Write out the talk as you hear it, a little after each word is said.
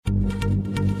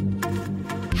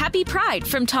Happy Pride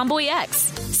from Tomboy X,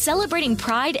 celebrating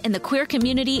pride and the queer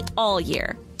community all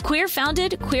year. Queer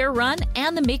founded, queer run,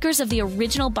 and the makers of the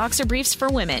original boxer briefs for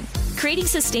women, creating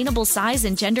sustainable size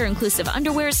and gender inclusive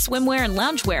underwear, swimwear, and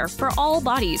loungewear for all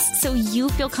bodies so you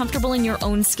feel comfortable in your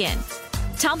own skin.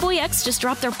 Tomboy X just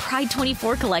dropped their Pride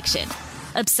 24 collection.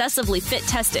 Obsessively fit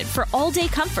tested for all day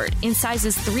comfort in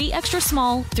sizes 3 extra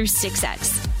small through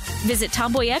 6X. Visit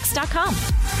tomboyx.com.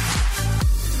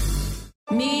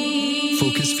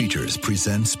 Focus Features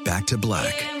presents Back to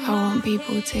Black. I want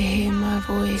people to hear my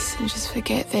voice and just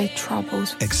forget their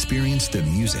troubles. Experience the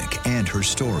music and her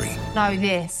story. Know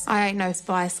this. I ain't no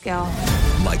Spice Girl.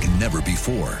 Like never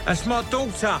before. That's my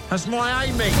daughter. That's my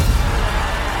Amy.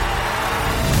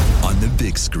 On the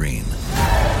big screen.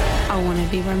 I want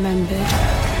to be remembered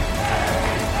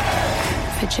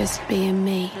for just being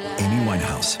me. Amy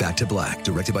Winehouse, Back to Black,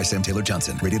 directed by Sam Taylor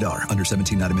Johnson. Rated R, under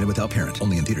 17, not a minute without parent.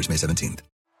 Only in theaters May 17th.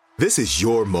 This is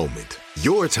your moment,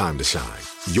 your time to shine,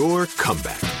 your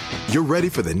comeback. You're ready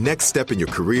for the next step in your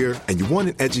career, and you want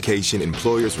an education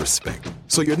employers respect.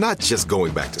 So you're not just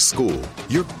going back to school,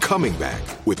 you're coming back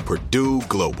with Purdue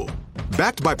Global.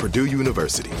 Backed by Purdue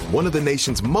University, one of the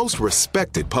nation's most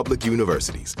respected public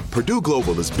universities, Purdue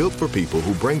Global is built for people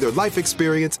who bring their life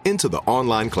experience into the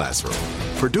online classroom.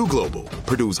 Purdue Global,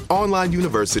 Purdue's online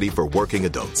university for working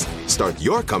adults. Start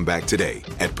your comeback today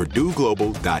at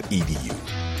purdueglobal.edu.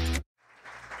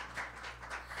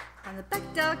 On the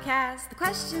Bechdel cast, the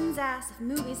questions asked if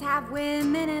movies have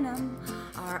women in them.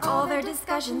 Are all their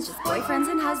discussions just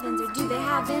boyfriends and husbands, or do they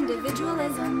have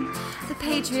individualism? The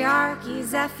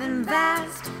patriarchy's effing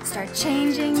vast. Start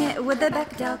changing it with the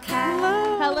Bechdel cast.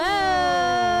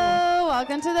 Hello.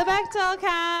 Welcome to the Bechdel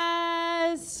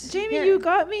cast. Jamie, you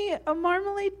got me a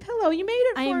marmalade pillow. You made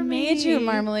it for me. I made you a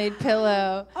marmalade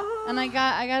pillow. Oh. And I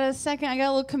got a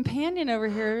little companion over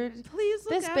here. Please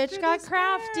look This after bitch got this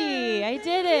crafty. bear. I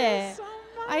did Thank it. you so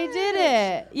I much. did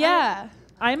it. Yeah.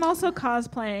 I'm also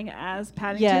cosplaying as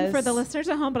Paddington Yes. for the listeners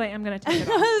at home, but I am going to take it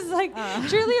off. I was like,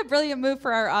 truly a brilliant move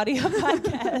for our audio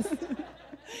podcast.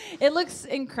 It looks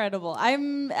incredible. I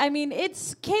mean,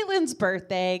 it's Caitlin's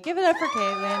birthday. Give it up for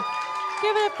Caitlin.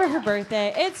 Give it up for her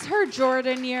birthday. It's her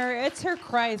Jordan year. It's her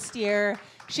Christ year.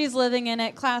 She's living in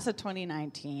it. Class of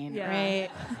 2019, right?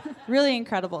 Really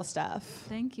incredible stuff.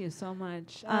 Thank you so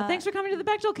much. Thanks for coming to the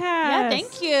Bechdel cast. Yeah,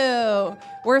 thank you.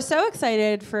 We're so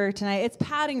excited for tonight. It's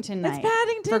Paddington night. It's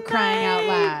Paddington for crying out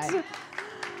loud.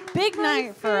 Big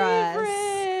night for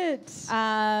us.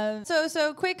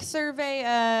 So quick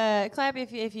survey. Clap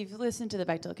if you've listened to the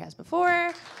Bechdel cast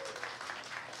before.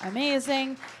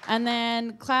 Amazing. And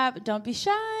then clap, don't be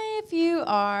shy if you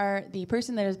are the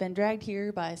person that has been dragged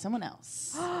here by someone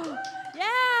else.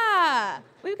 Yeah.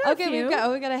 We've got a few. we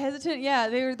got a hesitant. Yeah,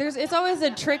 it's always a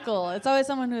trickle. It's always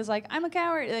someone who's like, I'm a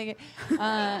coward. Like,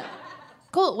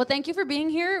 cool. Well, thank you for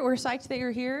being here. We're psyched that you're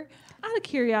here. Out of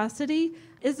curiosity,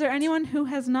 is there anyone who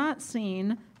has not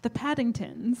seen the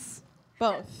Paddingtons?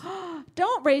 Both.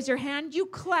 Don't raise your hand. You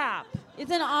clap.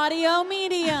 It's an audio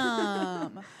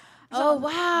medium. Oh,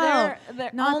 wow.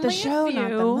 They're not only the show, a few. not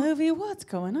the movie. What's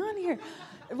going on here?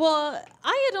 Well,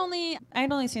 I had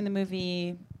only seen the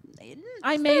movie.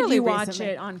 I made fairly you watch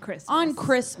recently. it on Christmas. On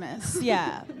Christmas,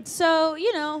 yeah. So,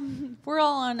 we're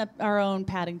all on our own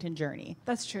Paddington journey.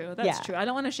 That's true. That's true. I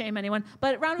don't want to shame anyone,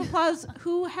 but round of applause.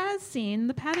 Who has seen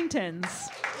the Paddingtons?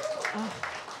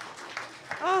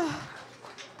 Oh.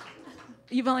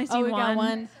 You've only seen we one. got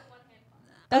one.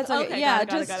 That's okay. Yeah,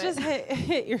 got it. just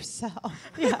hit yourself.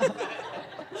 Yeah.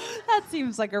 That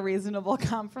seems like a reasonable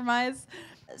compromise.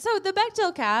 So the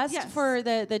Bechdel cast, for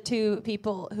the two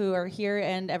people who are here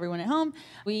and everyone at home,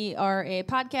 we are a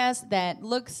podcast that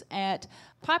looks at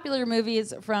popular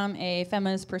movies from a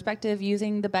feminist perspective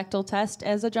using the Bechdel test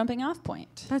as a jumping off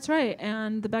point. That's right.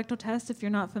 And the Bechdel test, if you're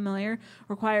not familiar,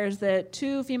 requires that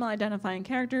two female identifying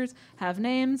characters have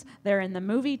names. They're in the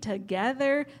movie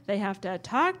together. They have to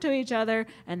talk to each other,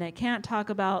 and they can't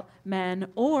talk about men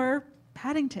or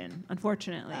Paddington,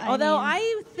 unfortunately. Although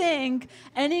I think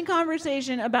any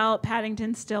conversation about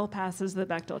Paddington still passes the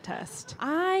Bechdel test.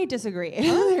 I disagree. Okay.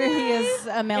 He is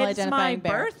a male identifying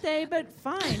bear. It's my birthday, but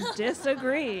fine.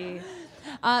 Disagree.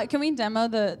 Can we demo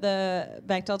the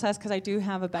Bechdel test? Because I do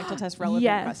have a Bechdel test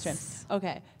relevant question.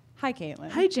 Okay. Hi,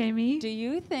 Caitlin. Hi, Jamie. Do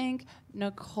you think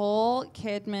Nicole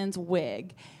Kidman's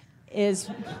wig is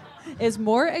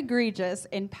more egregious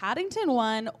in Paddington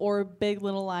 1 or Big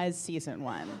Little Lies Season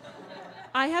 1?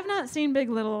 I have not seen Big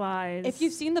Little Lies. If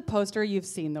you've seen the poster, you've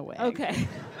seen the wig. Okay.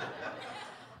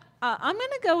 I'm going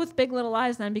to go with Big Little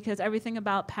Lies then, because everything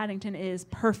about Paddington is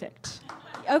perfect.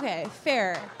 Okay,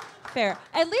 fair. Fair.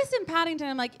 At least in Paddington,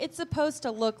 I'm like, it's supposed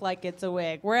to look like it's a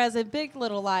wig. Whereas in Big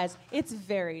Little Lies, it's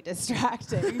very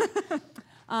distracting.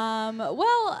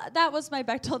 Well, that was my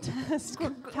Bechdel test.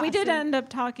 We did end up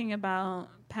talking about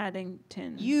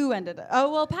Paddington. You ended up.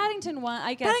 Oh, well, Paddington won,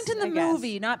 I guess. Paddington the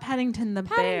movie, not Paddington the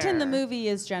bear. Paddington the movie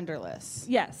is genderless.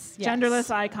 Yes.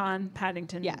 Genderless icon,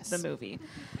 Paddington the movie.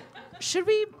 Should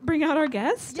we bring out our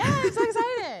guest? Yeah, I'm so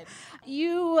excited.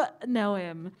 You know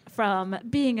him from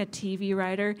being a TV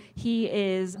writer. He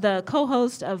is the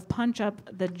co-host of Punch Up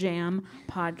the Jam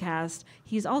podcast.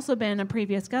 He's also been a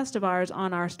previous guest of ours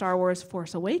on our Star Wars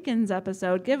Force Awakens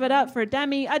episode. Give it up for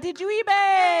Demi Adejuyigbe!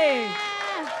 Yeah.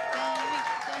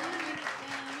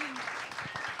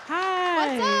 Hi.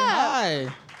 What's up?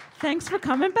 Hi. Thanks for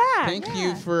coming back. Thank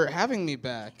you for having me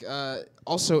back.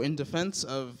 Also, in defense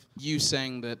of you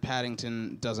saying that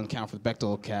Paddington doesn't count for the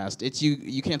Bechdel cast, it's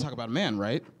you can't talk about a man,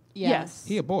 right? Yes.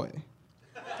 He a boy.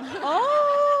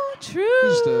 Oh, true.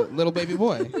 He's just a little baby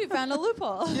boy. We found a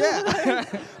loophole. Yeah.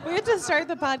 We have to start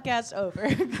the podcast over.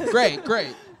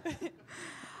 Great.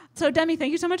 So, Demi,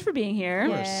 thank you so much for being here.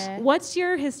 Of course. Yeah. What's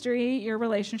your history, your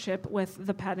relationship with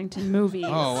the Paddington movies?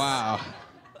 Oh, wow.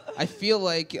 I feel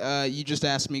like you just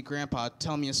asked me, Grandpa,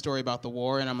 tell me a story about the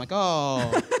war, and I'm like,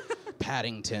 oh,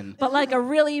 Paddington. But like a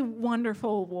really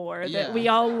wonderful war that we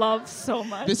all love so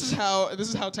much. This is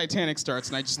how Titanic starts,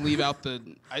 and I just leave out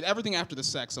everything after the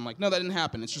sex. I'm like, no, that didn't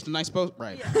happen. It's just a nice boat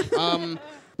ride. Yeah.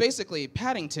 Basically,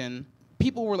 Paddington,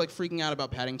 people were like freaking out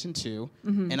about Paddington 2,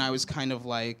 and I was kind of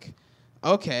like,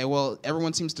 okay, well,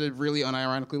 everyone seems to really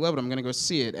unironically love it. I'm going to go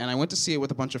see it. And I went to see it with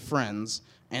a bunch of friends.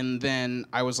 And then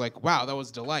I was like, wow, that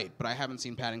was a delight. But I haven't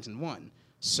seen Paddington 1.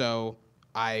 So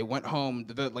I went home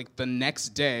the next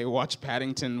day, watched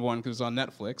Paddington 1 because it was on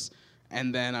Netflix.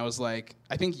 And then I was like,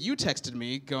 I think you texted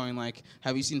me going like,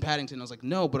 have you seen Paddington? I was like,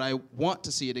 no, but I want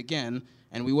to see it again.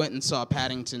 And we went and saw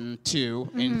Paddington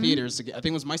 2 in theaters. I think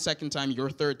it was my second time,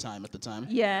 your third time at the time.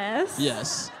 Yes.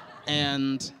 Yes.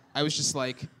 And I was just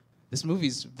like, this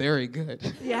movie's very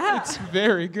good. Yeah. It's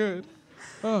very good.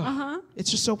 Oh,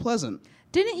 It's just so pleasant.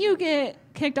 Didn't you get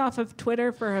kicked off of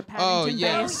Twitter for a Paddington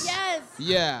yes. base? Oh, yes.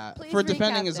 Yeah, Please for recap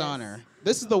defending his this. honor.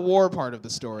 This is the war part of the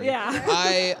story. Yeah.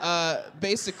 I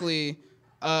basically,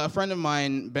 a friend of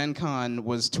mine, Ben Kahn,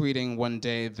 was tweeting one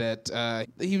day that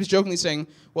he was jokingly saying,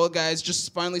 well, guys,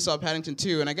 just finally saw Paddington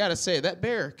 2, and I gotta say, that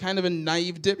bear, kind of a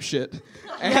naive dipshit.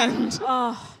 And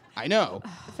I know.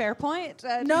 Fair point.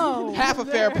 No. Half a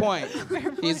fair point.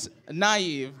 He's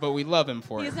naive, but we love him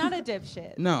for it. He's not a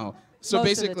dipshit. No. So Most of the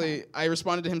basically, time. I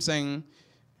responded to him saying,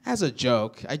 as a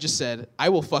joke, I just said, I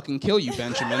will fucking kill you,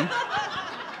 Benjamin.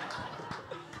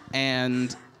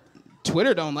 And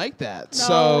Twitter don't like that. No.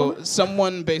 So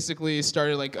someone basically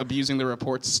started like abusing the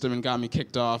report system and got me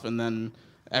kicked off, and then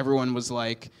everyone was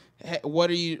like, hey,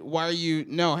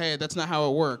 no, hey, that's not how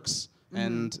it works.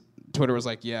 And Twitter was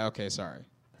like, yeah, okay, sorry.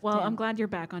 Well, I'm glad you're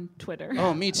back on Twitter.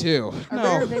 Oh, me too.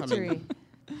 Rare victory.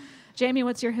 Jamie,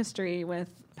 what's your history with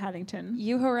Paddington?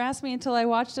 You harassed me until I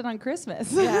watched it on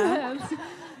Christmas. Yeah.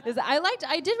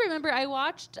 I did remember I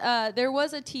watched, there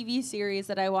was a TV series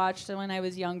that I watched when I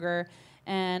was younger,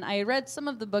 and I read some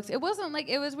of the books. It wasn't like,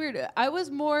 it was weird. I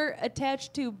was more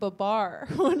attached to Babar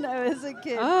when I was a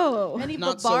kid. Oh. Any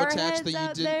Not so Babar attached heads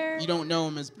out that there? you don't know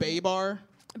him as Baybar.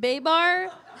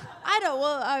 Baybar?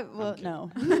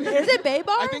 No. Is it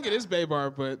Baybar? I think it is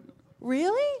Baybar, but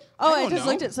Really? Oh, I don't just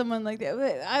know. looked at someone like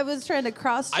that. I was trying to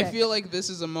cross-check. I feel like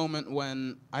this is a moment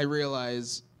when I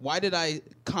realize, why did I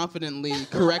confidently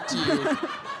correct you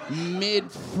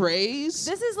mid-phrase?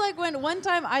 This is like when one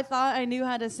time I thought I knew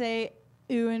how to say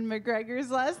Ewan McGregor's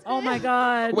last name. Oh my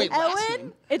God. Wait, last Ewan?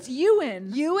 name? It's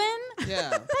Ewan. Ewan? Yeah.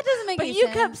 That doesn't make But any you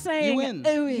sense. kept saying Ewan.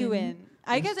 Ewan.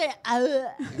 I guess named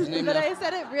but after- I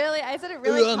said it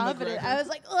really Ewan confident. McGregor. I was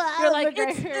like, You're like,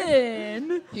 it's McGregor.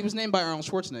 in. He was named by Arnold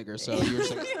Schwarzenegger, so you were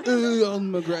just like,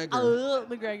 McGregor.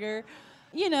 McGregor.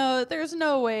 You know, there's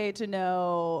no way to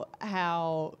know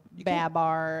how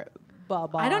Babar.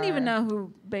 I don't even know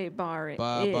who Baybar is.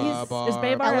 Ba-ba-bar. Is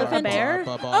Baybar a Elephant. bear?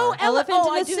 Ba-ba-bar. Oh, Elephant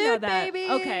oh, in I the do know suit, that. baby.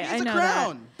 Okay, He's I the know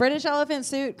crown. British elephant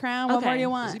suit, crown. What Okay. more do you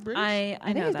Is want? he British? I I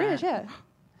think know he's that. British, yeah.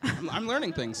 I'm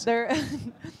learning things. They're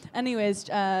anyways,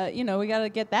 we got to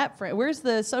get that. Where's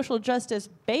the social justice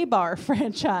Baybar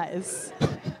franchise?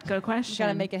 Good question. Got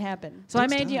to make it happen. So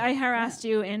I harassed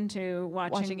you into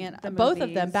watching it, the both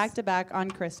of them movies. back to back on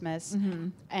Christmas,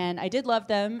 and I did love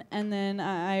them. And then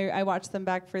I watched them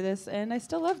back for this, and I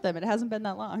still love them. It hasn't been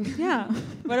that long. Yeah.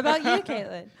 What about you,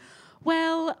 Caitlin?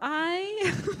 Well,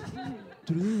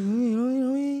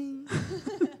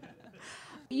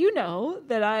 You know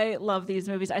that I love these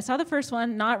movies. I saw the first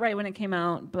one, not right when it came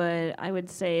out, but I would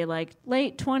say like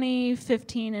late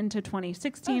 2015 into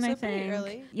 2016, I think. Pretty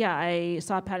early. Yeah, I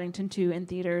saw Paddington 2 in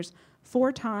theaters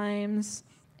 4 times,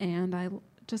 and I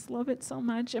just love it so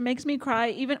much. It makes me cry.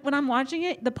 Even when I'm watching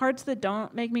it, the parts that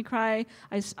don't make me cry,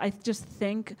 I just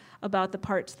think about the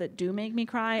parts that do make me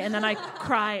cry, and then I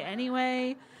cry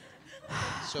anyway.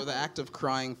 So the act of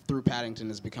crying through Paddington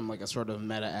has become like a sort of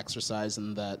meta exercise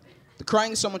in that the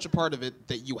crying is so much a part of it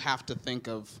that you have to think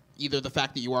of either the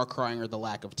fact that you are crying or the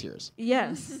lack of tears.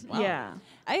 Yes. Wow. Yeah.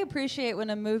 I appreciate when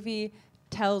a movie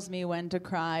tells me when to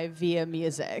cry via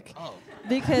music. Oh.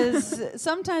 Because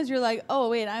sometimes you're like, oh,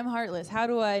 wait, I'm heartless. How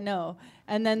do I know?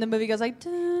 And then the movie goes like,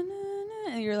 "Da-na-na,"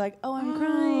 and you're like, oh, I'm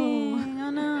crying. Oh,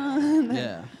 no.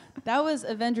 Yeah. That was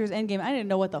Avengers Endgame. I didn't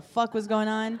know what the fuck was going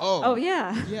on. Oh,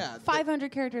 yeah. Yeah.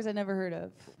 500 characters I'd never heard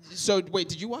of. So, wait,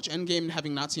 did you watch Endgame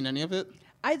having not seen any of it?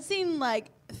 I'd seen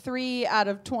like 3 out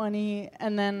of 20,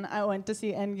 and then I went to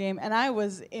see Endgame, and I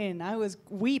was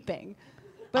weeping.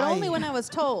 But only when I was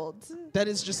told. That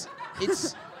is just,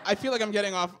 I feel like I'm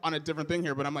getting off on a different thing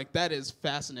here, but I'm like, that is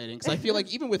fascinating. Because I feel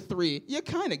like even with 3, you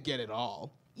kind of get it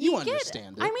all. You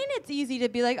understand it. I mean, it's easy to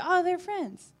be like, oh, they're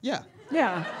friends. Yeah.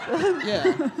 Yeah.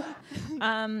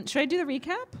 Yeah. Should I do the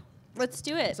recap? Let's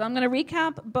do it. So I'm going to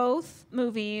recap both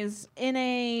movies in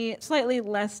a slightly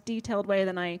less detailed way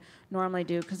than I normally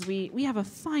do because we have a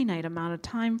finite amount of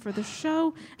time for the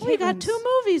show. And we got 2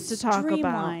 movies to talk about.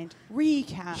 Streamlined.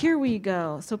 Recap. Here we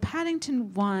go. So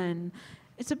Paddington 1.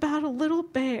 It's about a little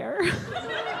bear.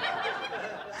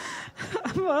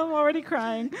 I'm already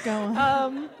crying. Go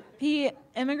on. He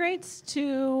immigrates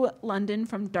to London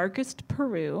from darkest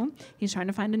Peru. He's trying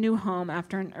to find a new home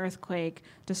after an earthquake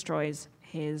destroys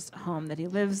his home that he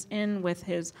lives in with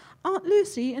his Aunt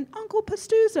Lucy and Uncle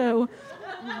Pastuzo.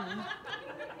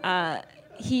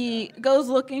 He goes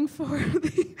looking for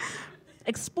the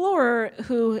explorer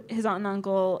who his aunt and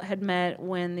uncle had met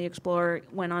when the explorer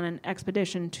went on an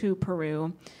expedition to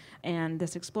Peru. And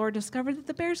this explorer discovered that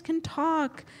the bears can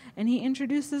talk, and he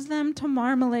introduces them to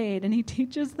marmalade, and he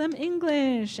teaches them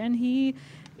English, and he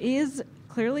is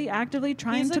clearly actively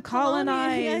trying to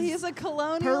colonize Yeah, he's a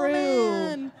colonial Peru.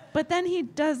 man. But then he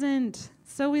doesn't,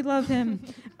 so we love him.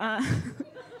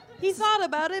 He thought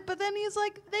about it, but then he's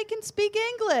like, they can speak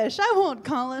English. I won't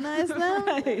colonize them.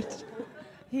 Right.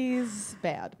 He's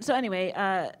bad. So anyway,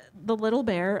 the little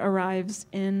bear arrives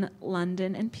in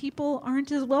London, and people aren't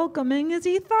as welcoming as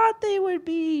he thought they would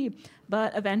be.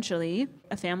 But eventually,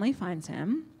 a family finds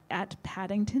him at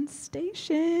Paddington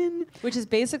Station. Which is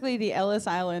basically the Ellis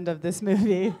Island of this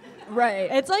movie.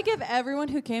 Right. It's like if everyone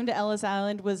who came to Ellis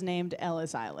Island was named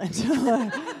Ellis Island.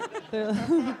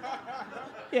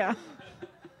 Yeah.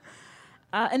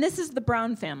 And this is the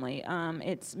Brown family.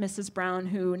 It's Mrs. Brown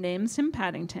who names him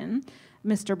Paddington,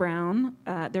 Mr. Brown,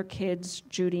 their kids,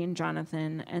 Judy and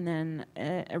Jonathan, and then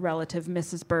a relative,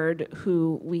 Mrs. Bird,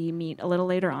 who we meet a little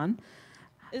later on.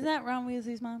 Is that Ron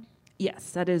Weasley's mom?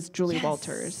 Yes, that is Julie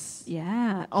Walters.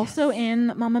 Yeah. Also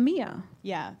in Mamma Mia.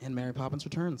 Yeah. And Mary Poppins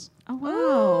Returns. Oh, wow.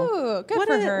 Ooh, good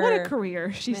for her. What a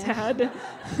career she's had.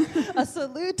 A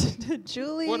salute to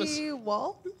Julie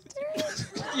Walters.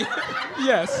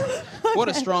 Yes. What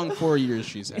a strong 4 years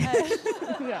she's had.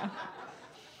 Yeah.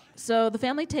 So the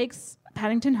family takes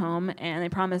Paddington home, and they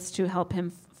promise to help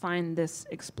him find this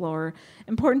explorer.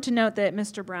 Important to note that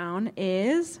Mr. Brown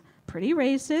is pretty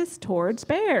racist towards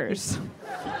bears.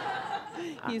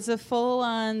 He's a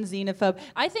full-on xenophobe.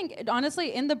 I think,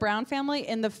 honestly, in the Brown family,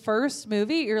 in the first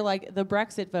movie, you're like, the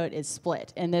Brexit vote is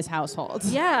split in this household.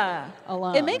 Yeah.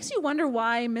 Alone. It makes you wonder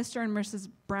why Mr. and Mrs.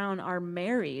 Brown are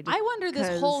married. I wonder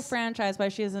this whole franchise why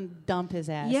she doesn't dump his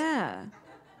ass. Yeah.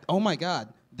 Oh my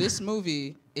God. This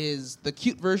movie is the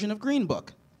cute version of Green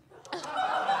Book.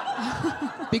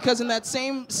 Because in that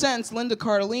same sense, Linda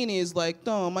Cardellini is like,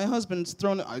 no, my husband's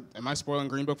thrown... am I spoiling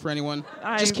Green Book for anyone?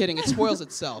 Just kidding. It spoils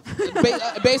itself.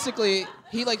 Basically,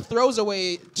 he like throws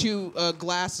away 2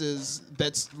 glasses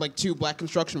that's like 2 black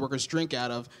construction workers drink out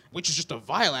of, which is just a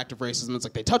vile act of racism. It's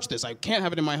like, they touched this. I can't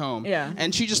have it in my home. Yeah.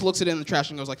 And she just looks at it in the trash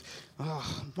and goes like,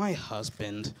 oh, my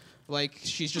husband. Like,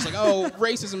 she's just like, oh,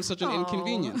 racism's such an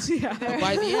inconvenience. Yeah. But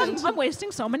by the end... I'm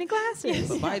wasting so many glasses.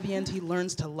 But by the end, he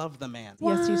learns to love the man.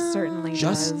 Yes, he certainly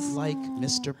Just does. like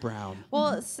Mr. Brown.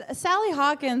 Well, Sally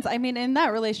Hawkins, I mean, in that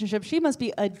relationship, she must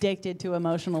be addicted to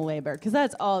emotional labor, because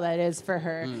that's all that is for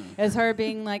her, is her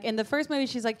being like, in the first movie,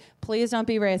 she's like, please don't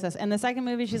be racist. In the second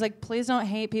movie, she's like, please don't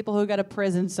hate people who go to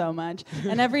prison so much.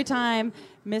 And every time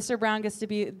Mr. Brown gets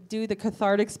to do the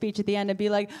cathartic speech at the end and be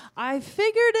like, I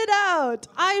figured it out.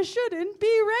 I shouldn't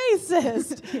be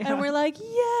racist. And we're like,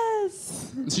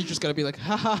 yes. So you just got to be like,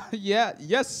 haha, yeah,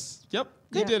 yes, yep,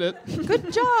 you did it.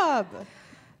 Good job.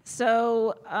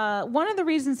 So one of the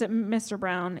reasons that Mr.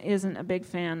 Brown isn't a big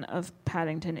fan of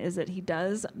Paddington is that he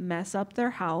does mess up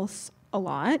their house a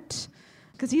lot.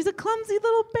 Because he's a clumsy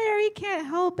little bear. He can't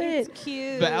help it. It's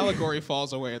cute. The allegory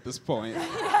falls away at this point,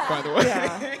 by the way.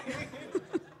 Yeah.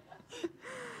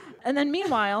 And then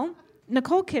meanwhile,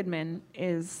 Nicole Kidman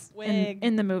is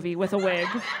in the movie with a wig.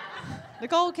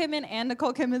 Nicole Kidman and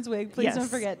Nicole Kidman's wig. Please don't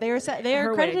forget. They are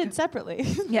Her credited wig. separately.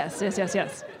 Yes.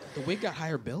 The wig got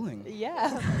higher billing.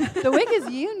 Yeah. The wig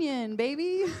is union,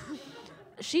 baby.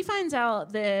 She finds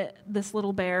out that this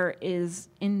little bear is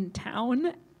in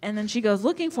town, and then she goes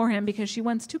looking for him because she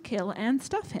wants to kill and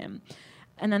stuff him.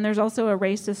 And then there's also a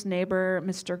racist neighbor,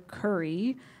 Mr.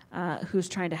 Curry, who's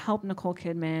trying to help Nicole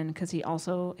Kidman because he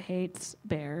also hates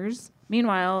bears.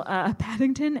 Meanwhile,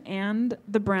 Paddington and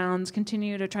the Browns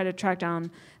continue to try to track down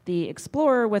the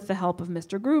explorer with the help of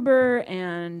Mr. Gruber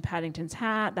and Paddington's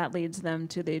hat. That leads them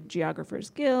to the Geographers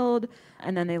Guild,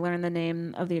 and then they learn the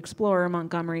name of the explorer,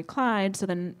 Montgomery Clyde. So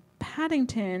then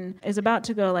Paddington is about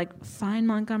to go find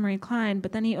Montgomery Clyde,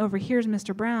 but then he overhears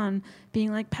Mr. Brown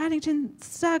being like, Paddington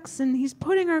sucks and he's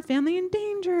putting our family in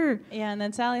danger. Yeah, and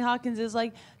then Sally Hawkins is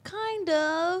like, kind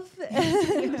of.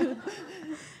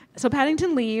 So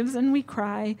Paddington leaves and we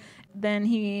cry. Then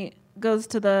he goes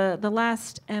to the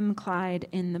last M. Clyde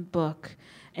in the book,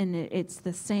 and it's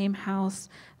the same house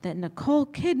that Nicole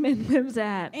Kidman lives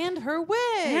at. And her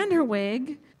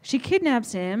wig. She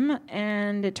kidnaps him,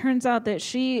 and it turns out that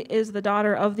she is the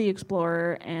daughter of the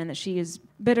explorer, and that she is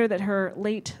bitter that her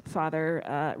late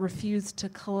father refused to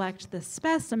collect the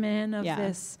specimen of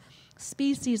this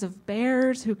species of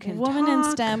bears who can Woman talk.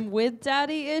 in STEM with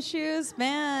daddy issues,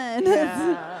 man.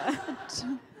 Yeah.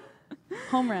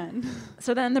 Home run.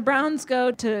 So then the Browns go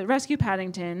to rescue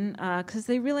Paddington because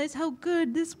they realize how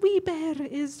good this wee bear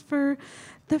is for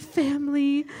the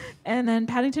family. And then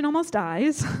Paddington almost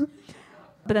dies.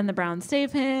 But then the Browns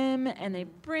save him, and they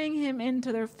bring him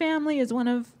into their family as one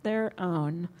of their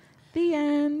own. The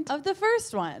end. Of the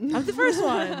first one.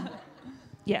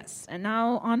 Yes, and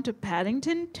now on to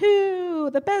Paddington 2,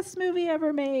 the best movie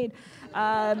ever made.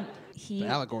 The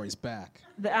allegory's back.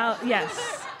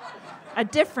 Yes, a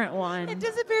different one. It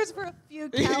disappears for a few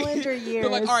calendar years.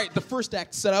 They're like, all right, the first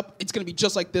act set up, it's going to be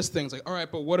just like this thing. It's like, all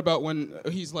right, but what about when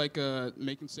he's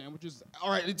making sandwiches?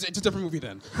 All right, it's a different movie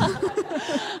then.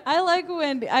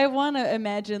 I want to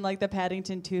imagine the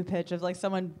Paddington 2 pitch of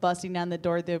someone busting down the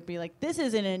door. They'd be like, this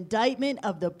is an indictment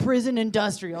of the prison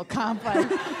industrial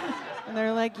complex. And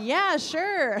they're like, yeah,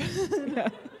 sure. Yeah.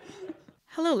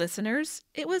 Hello, listeners.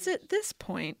 It was at this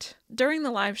point during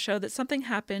the live show that something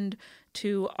happened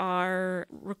to our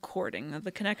recording.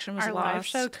 The connection was lost. Our live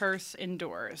show curse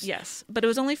endures. Yes, but it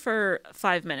was only for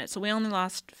 5 minutes, so we only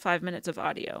lost 5 minutes of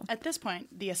audio. At this point,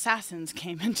 the assassins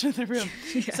came into the room,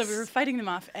 Yes. So we were fighting them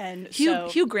off, and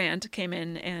Hugh Grant came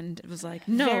in and was like,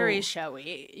 no. Very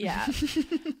showy, yeah.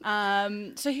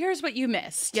 So here's what you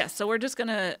missed. Yes, so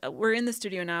we're in the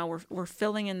studio now, we're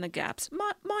filling in the gaps.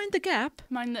 Mind the gap.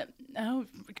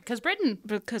 Because Britain.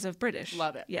 Because of British.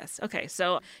 Love it. Yes, okay,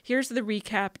 so here's the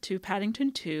recap to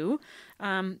Paddington 2.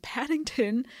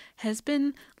 Paddington has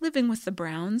been living with the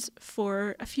Browns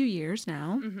for a few years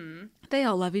now. Mm-hmm. They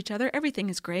all love each other. Everything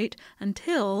is great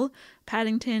until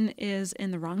Paddington is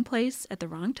in the wrong place at the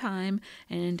wrong time,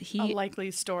 and a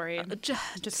likely story.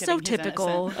 Just so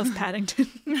typical of Paddington.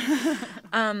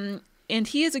 And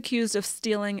he is accused of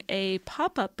stealing a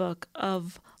pop-up book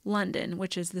of London,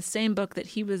 which is the same book that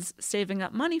he was saving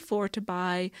up money for to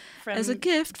buy as a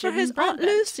gift for his Aunt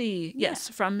Lucy. Yeah. Yes,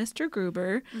 from Mr.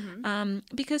 Gruber,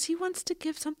 because he wants to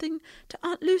give something to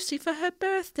Aunt Lucy for her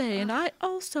birthday, and I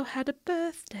also had a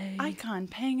birthday. Icon,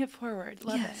 paying it forward.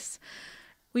 Love it.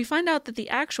 We find out that the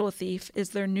actual thief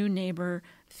is their new neighbor,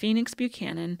 Phoenix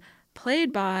Buchanan,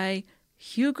 played by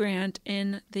Hugh Grant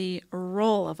in the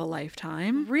role of a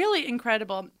lifetime. Really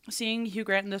incredible. Seeing Hugh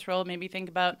Grant in this role made me think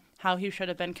about how he should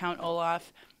have been Count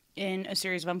Olaf in A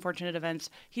Series of Unfortunate Events.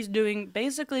 He's doing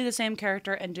basically the same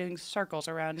character and doing circles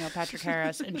around Neil Patrick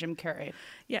Harris and Jim Carrey.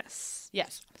 Yes.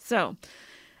 Yes. So,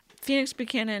 Phoenix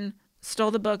Buchanan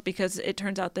stole the book because it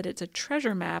turns out that it's a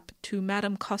treasure map to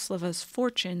Madame Koslova's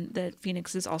fortune that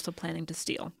Phoenix is also planning to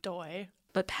steal. Doy.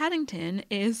 But Paddington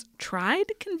is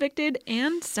tried, convicted,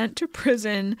 and sent to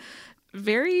prison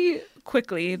very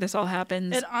quickly. This all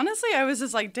happens. And honestly, I was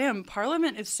just like, damn,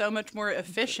 Parliament is so much more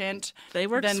efficient than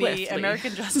swiftly. The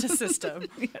American justice system.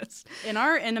 Yes. In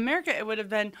America, it would have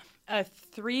been a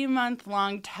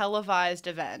 3-month-long televised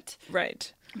event.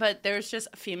 Right. But there's just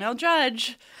a female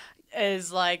judge.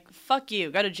 is like, fuck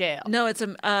you, go to jail. No, it's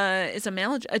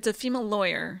a female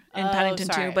lawyer in Paddington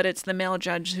 2, but it's the male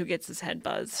judge who gets his head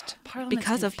buzzed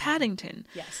because of Paddington.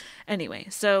 Yes. Anyway,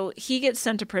 so he gets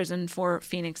sent to prison for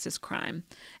Phoenix's crime.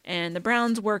 And the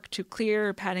Browns work to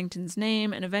clear Paddington's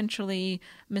name, and eventually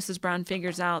Mrs. Brown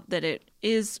figures out that it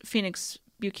is Phoenix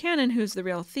Buchanan who's the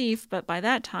real thief, but by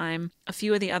that time, a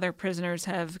few of the other prisoners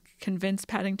have convinced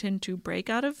Paddington to break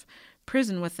out of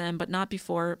prison with them, but not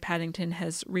before Paddington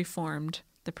has reformed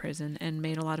the prison and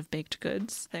made a lot of baked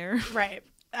goods there. Right.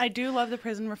 I do love the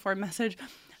prison reform message.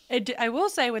 I will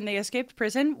say, when they escaped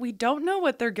prison, we don't know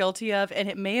what they're guilty of, and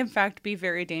it may, in fact, be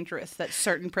very dangerous that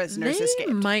certain prisoners escaped.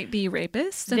 They might be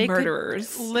rapists and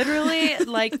murderers. Literally,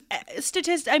 like,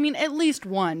 at least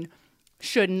one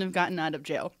shouldn't have gotten out of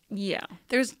jail. Yeah.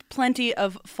 There's plenty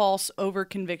of false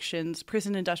over-convictions.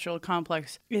 Prison industrial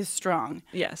complex is strong.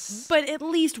 Yes. But at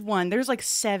least one. There's like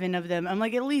 7 of them. I'm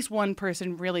like, at least one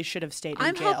person really should have stayed in jail.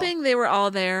 I'm hoping they were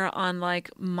all there on like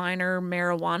minor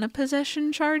marijuana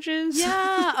possession charges.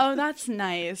 Yeah. Oh, that's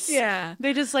nice. Yeah.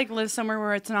 They just like live somewhere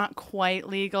where it's not quite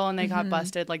legal and they got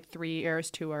busted like 3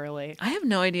 years too early. I have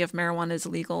no idea if marijuana is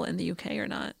legal in the UK or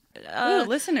not. Ooh,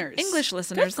 listeners. English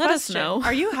listeners, let us know.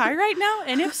 Are you high right now?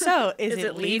 And if so, is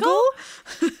it legal?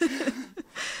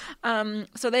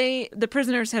 So the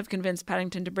prisoners have convinced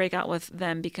Paddington to break out with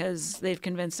them because they've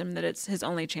convinced him that it's his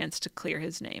only chance to clear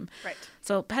his name. Right.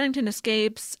 So Paddington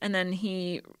escapes, and then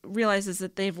he realizes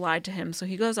that they've lied to him, so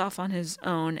he goes off on his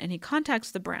own, and he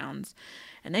contacts the Browns,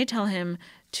 and they tell him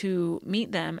to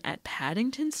meet them at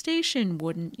Paddington Station.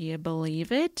 Wouldn't you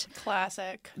believe it?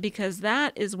 Classic. Because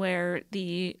that is where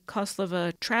the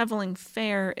Koslova traveling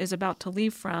fair is about to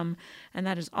leave from, and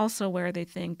that is also where they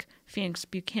think Phoenix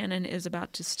Buchanan is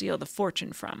about to steal the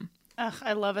fortune from. Ugh,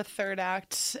 I love a third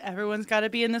act. Everyone's got to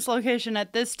be in this location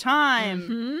at this time.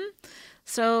 Mm-hmm.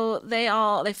 So they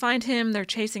find him, they're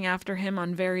chasing after him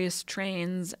on various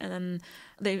trains, and then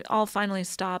they all finally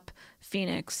stop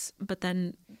Phoenix, but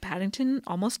then Paddington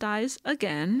almost dies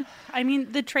again. I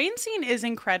mean, the train scene is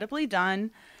incredibly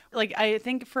done. Like, I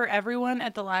think for everyone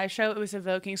at the live show, it was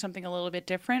evoking something a little bit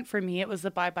different. For me, it was the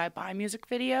Bye Bye Bye music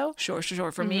video. Sure.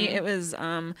 For me, it was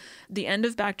the end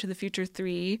of Back to the Future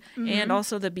 3 and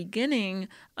also the beginning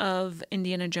of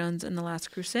Indiana Jones and the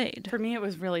Last Crusade. For me, it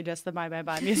was really just the Bye Bye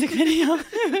Bye music video.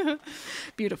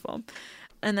 Beautiful.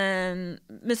 And then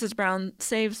Mrs. Brown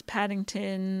saves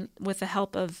Paddington with the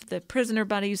help of the prisoner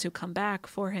buddies who come back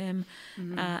for him.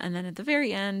 And then at the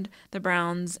very end, the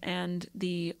Browns and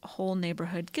the whole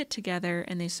neighborhood get together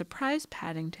and they surprise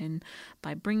Paddington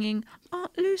by bringing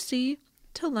Aunt Lucy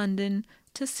to London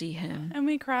to see him. And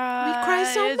we cry. We cry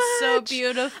so much. It's so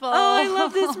beautiful. Oh, I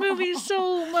love this movie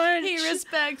so much. He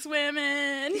respects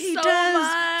women He so does.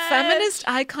 much. Feminist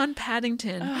icon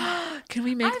Paddington. Can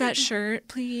we make that shirt,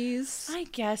 please? I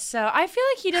guess so. I feel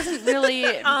like he doesn't really...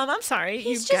 I'm sorry.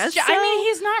 He's you just... guess so? I mean,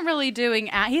 he's not really doing...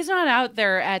 He's not out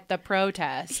there at the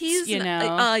protests, He's,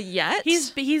 yet.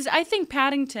 He's... I think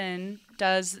Paddington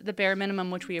does the bare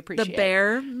minimum, which we appreciate. The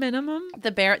bare minimum?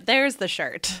 There's the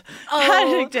shirt. Oh.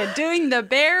 Paddington doing the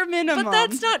bare minimum. But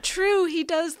that's not true. He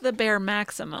does the bare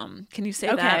maximum. Can you say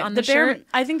that on the shirt?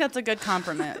 I think that's a good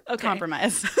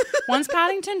compromise. Once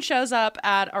Paddington shows up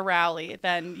at a rally,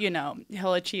 then,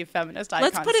 he'll achieve feminist icon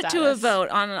status. Let's put it to a vote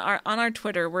on our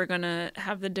Twitter. We're going to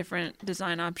have the different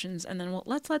design options, and then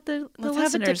let's let the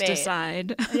listeners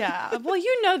decide. Yeah. Well,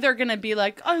 they're going to be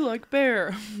like, I like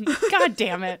bear. God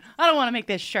damn it. I don't want to make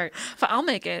this shirt. I'll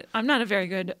make it. I'm not a very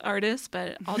good artist,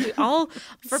 but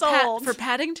for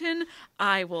Paddington,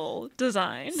 I will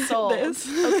design this.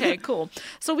 Okay, cool.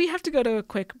 So we have to go to a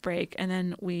quick break, and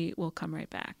then we will come right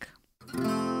back.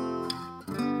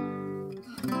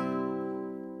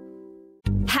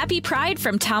 Happy Pride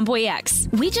from Tomboy X.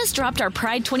 We just dropped our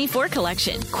Pride 24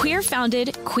 collection. Queer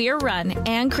founded, queer run,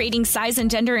 and creating size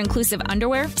and gender inclusive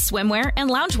underwear, swimwear, and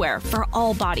loungewear for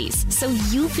all bodies, so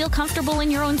you feel comfortable in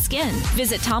your own skin.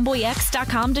 Visit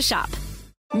tomboyx.com to shop.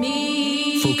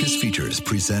 Focus Features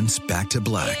presents Back to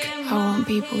Black. I want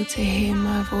people to hear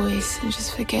my voice and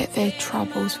just forget their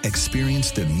troubles.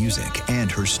 Experience the music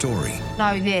and her story.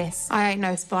 Know this. I ain't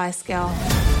no Spice Girl.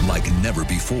 Like never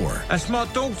before. That's my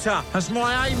daughter. That's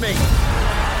my Amy.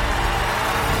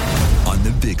 On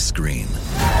the big screen.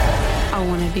 I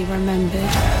want to be remembered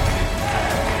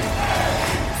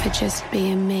for just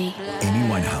being me. Amy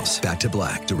Winehouse, Back to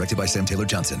Black, directed by Sam Taylor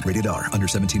Johnson. Rated R, under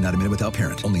 17, not a minute without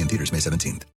parent. Only in theaters May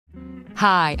 17th.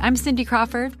 Hi, I'm Cindy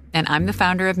Crawford, and I'm the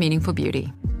founder of Meaningful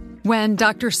Beauty. When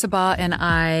Dr. Sabah and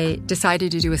I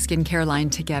decided to do a skincare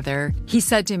line together, he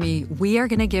said to me, we are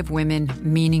going to give women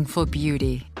meaningful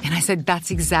beauty. And I said, that's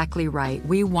exactly right.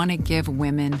 We want to give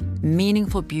women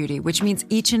meaningful beauty, which means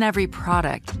each and every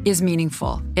product is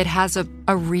meaningful. It has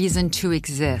a reason to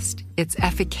exist. It's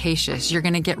efficacious. You're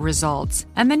going to get results.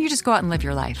 And then you just go out and live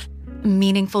your life.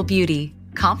 Meaningful beauty.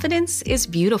 Confidence is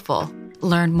beautiful.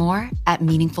 Learn more at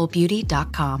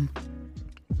meaningfulbeauty.com.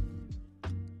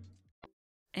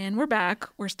 And we're back.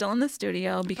 We're still in the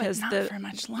studio because but not for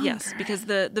much longer. Yes, because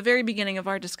the very beginning of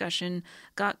our discussion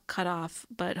got cut off,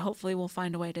 but hopefully we'll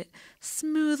find a way to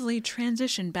smoothly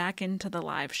transition back into the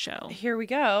live show. Here we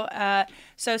go.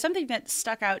 So something that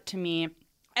stuck out to me,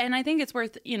 and I think it's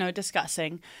worth,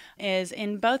 discussing, is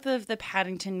in both of the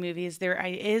Paddington movies, there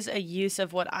is a use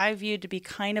of what I viewed to be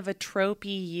kind of a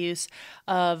tropey use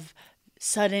of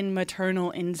sudden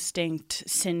maternal instinct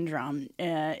syndrome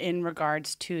in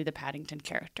regards to the Paddington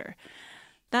character.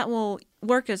 That will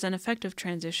work as an effective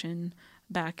transition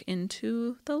back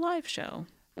into the live show.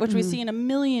 Which we see in a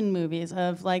million movies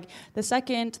of, like, the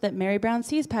second that Mary Brown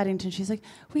sees Paddington, she's like,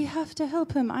 we have to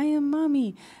help him. I am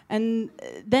mommy. And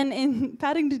then in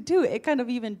Paddington 2, it kind of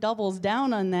even doubles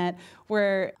down on that,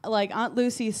 where, like, Aunt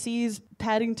Lucy sees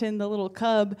Paddington, the little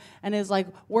cub, and is like,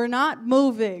 we're not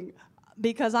moving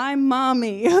because I'm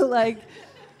mommy. Like,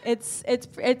 it's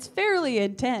fairly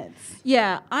intense.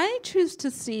 Yeah, I choose to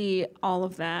see all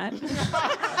of that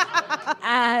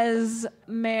as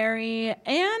Mary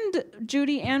and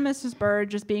Judy and Mrs.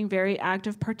 Bird just being very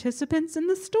active participants in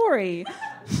the story.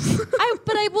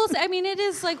 But I will say, I mean, it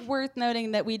is, like, worth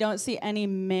noting that we don't see any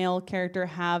male character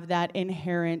have that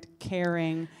inherent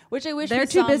caring, which I wish they're we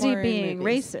too saw busy more in being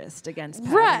movies. racist against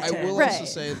Paddington. I will also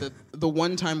say that the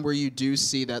one time where you do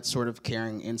see that sort of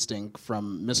caring instinct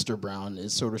from Mr. Brown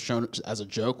is sort of shown as a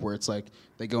joke, where it's like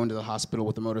they go into the hospital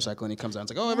with the motorcycle and he comes out and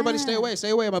it's like, oh, everybody stay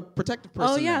away, I'm a protective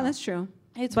person. Oh, yeah, now. that's true.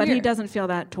 It's but weird. he doesn't feel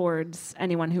that towards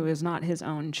anyone who is not his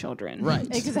own children. Right.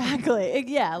 Exactly.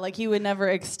 Yeah, like he would never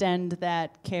extend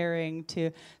that caring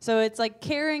to. So it's like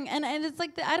caring, and it's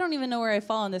like, I don't even know where I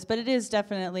fall on this, but it is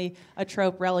definitely a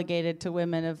trope relegated to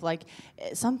women of, like,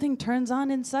 something turns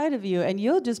on inside of you and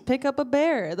you'll just pick up a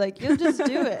bear. Like, you'll just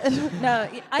do it. No,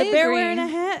 I agree. Bear wearing a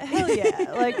hat? Hell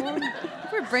yeah. Like,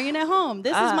 we're bringing it home.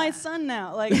 This is my son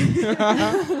now. Like.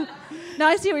 No,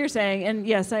 I see what you're saying, and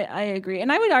yes, I agree.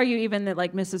 And I would argue even that,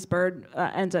 like, Mrs. Bird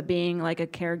ends up being like a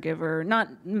caregiver, not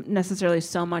necessarily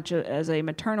so much as a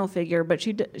maternal figure, but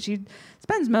she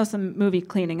spends most of the movie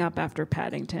cleaning up after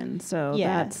Paddington. So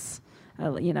that's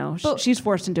she's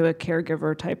forced into a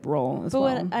caregiver type role as well.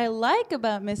 But what I like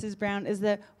about Mrs. Brown is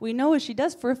that we know what she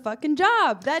does for a fucking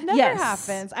job. That never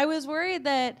happens. I was worried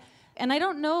that. And I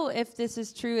don't know if this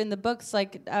is true in the books,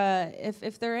 like,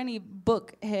 if there are any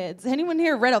book heads. Anyone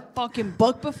here read a fucking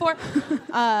book before?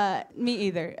 Me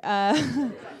either.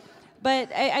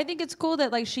 But I think it's cool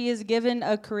that, like, she is given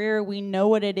a career. We know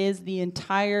what it is, the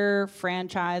entire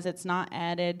franchise. It's not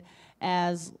added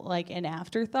as, like, an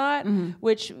afterthought,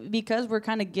 which, because we're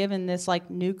kind of given this, like,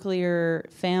 nuclear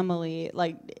family,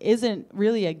 like, isn't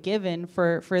really a given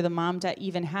for the mom to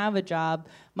even have a job,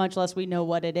 much less we know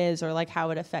what it is or, like,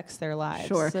 how it affects their lives.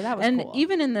 Sure. So that was and cool.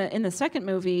 even in the second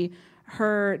movie,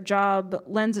 her job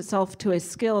lends itself to a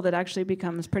skill that actually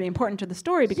becomes pretty important to the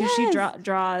story, because she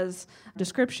draws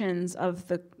descriptions of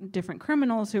the different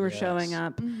criminals who are showing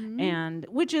up, and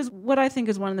which is what I think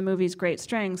is one of the movie's great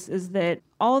strengths, is that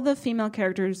all the female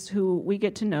characters who we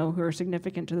get to know who are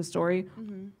significant to the story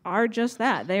are just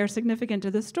that. They are significant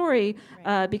to the story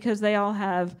because they all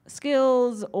have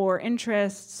skills or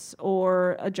interests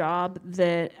or a job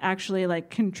that actually, like,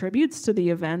 contributes to the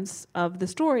events of the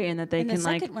story, and that they can, like... In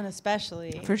the second one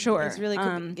especially. For sure. It's really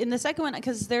cool. In the second one,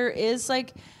 because there is,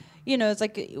 like... it's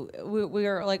like we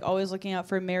are, like, always looking out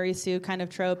for Mary Sue kind of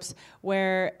tropes,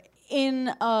 where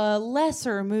in a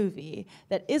lesser movie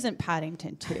that isn't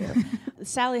Paddington 2,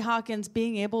 Sally Hawkins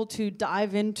being able to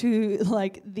dive into,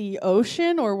 like, the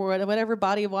ocean or whatever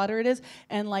body of water it is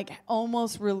and, like,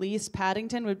 almost release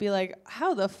Paddington would be like,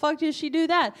 how the fuck did she do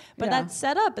that? But that's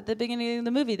set up at the beginning of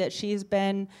the movie, that she's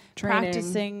been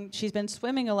practicing, she's been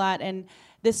swimming a lot, and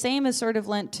the same is sort of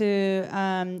lent to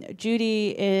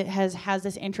Judy. It has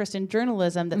this interest in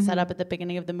journalism that's set up at the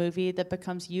beginning of the movie that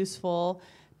becomes useful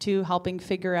to helping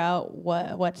figure out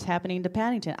what's happening to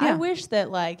Paddington. I wish that,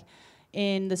 like,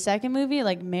 in the second movie,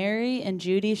 like Mary and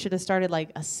Judy should have started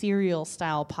like a serial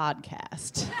style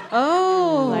podcast.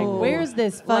 Oh, like where's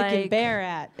this fucking bear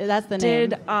at? That's the name.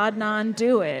 Did Adnan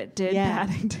do it? Did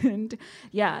Paddington?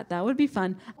 Yeah, that would be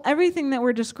fun. Everything that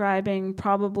we're describing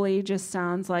probably just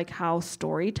sounds like how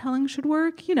storytelling should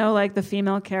work. You know, like the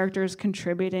female characters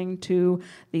contributing to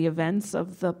the events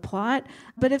of the plot.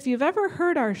 But if you've ever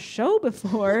heard our show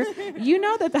before, you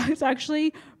know that that's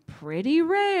actually pretty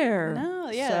rare. No,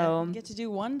 yeah. So, you get to do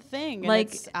one thing and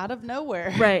like, it's out of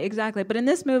nowhere. Right, exactly. But in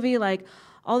this movie, like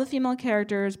all the female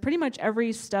characters, pretty much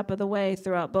every step of the way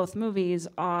throughout both movies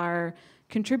are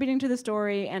contributing to the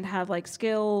story and have like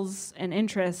skills and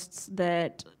interests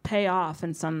that pay off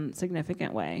in some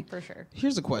significant way. For sure.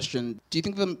 Here's a question. Do you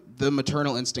think the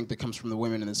maternal instinct that comes from the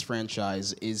women in this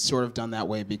franchise is sort of done that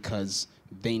way because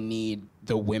they need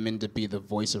the women to be the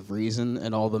voice of reason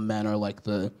and all the men are like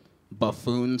the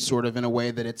buffoons, sort of, in a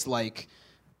way that it's like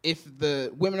if the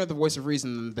women are the voice of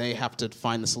reason, then they have to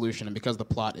find the solution, and because the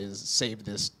plot is save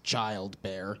this child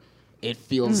bear, it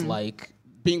feels like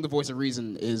being the voice of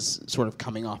reason is sort of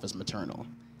coming off as maternal.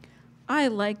 I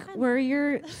like where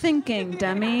you're thinking,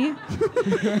 Demi.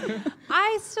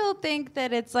 I still think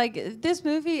that it's like this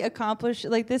movie accomplished,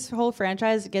 like this whole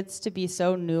franchise gets to be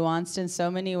so nuanced in so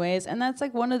many ways, and that's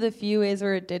like one of the few ways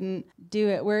where it didn't do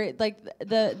it, where like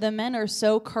the men are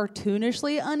so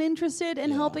cartoonishly uninterested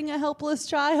in helping a helpless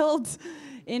child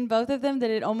in both of them that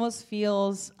it almost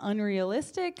feels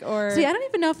unrealistic. Or see, I don't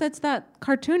even know if that's that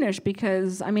cartoonish,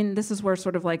 because I mean this is where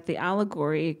sort of like the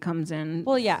allegory comes in.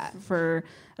 Well, yeah, for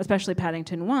especially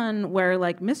Paddington 1, where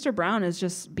like Mr. Brown is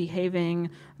just behaving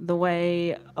the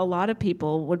way a lot of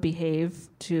people would behave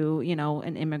to, you know,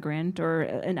 an immigrant or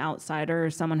an outsider or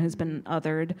someone who's been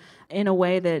othered, in a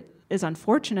way that is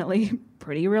unfortunately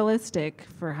pretty realistic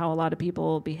for how a lot of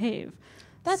people behave.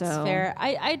 That's fair.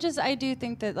 I do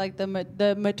think that like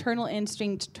the maternal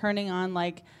instinct turning on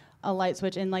like a light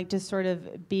switch and like just sort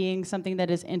of being something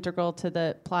that is integral to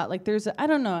the plot. Like there's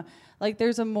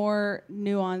a more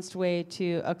nuanced way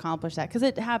to accomplish that, because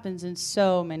it happens in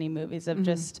so many movies of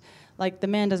just like the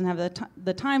man doesn't have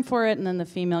the time for it, and then the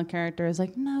female character is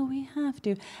like, no, we have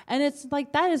to, and it's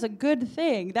like that is a good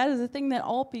thing. That is a thing that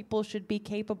all people should be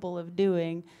capable of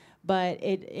doing. But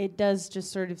it does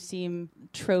just sort of seem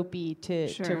tropey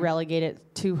to relegate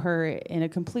it to her in a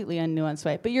completely unnuanced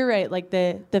way. But you're right, like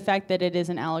the fact that it is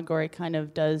an allegory kind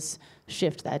of does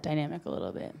shift that dynamic a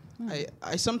little bit.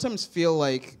 I sometimes feel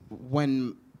like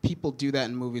when people do that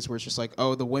in movies where it's just like,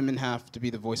 oh, the women have to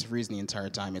be the voice of reason the entire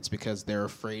time, it's because they're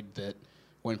afraid that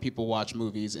when people watch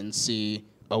movies and see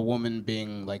a woman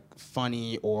being like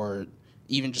funny or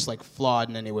even just like flawed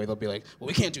in any way, they'll be like, well,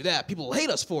 we can't do that. People will hate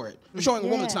us for it. We're showing a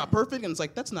woman that's not perfect, and it's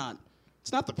like, it's not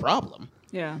the problem.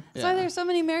 Yeah. That's why there's so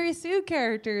many Mary Sue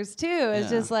characters too. It's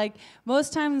just like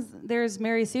most times there's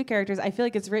Mary Sue characters, I feel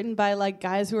like it's written by like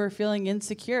guys who are feeling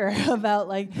insecure about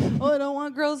like, oh, I don't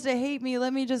want girls to hate me.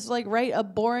 Let me just like write a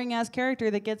boring ass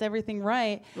character that gets everything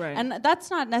right. Right. And that's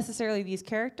not necessarily these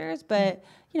characters, but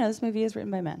you know, this movie is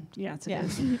written by men. Yes, it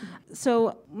is.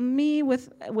 So me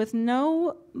with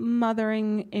no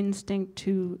mothering instinct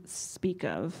to speak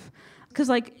of, because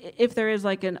like if there is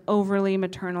like an overly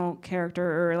maternal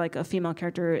character, or like a female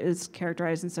character is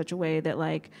characterized in such a way that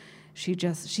like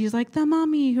she's like the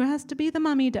mommy who has to be the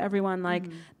mommy to everyone, like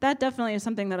that definitely is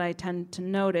something that I tend to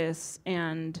notice,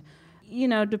 and you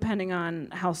know, depending on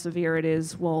how severe it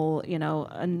is, will, you know,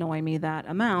 annoy me that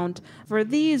amount. For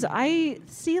these, I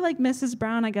see like Mrs.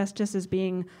 Brown, I guess, just as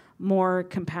being more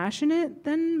compassionate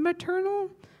than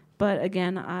maternal. But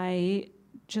again, I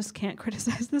just can't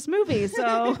criticize this movie,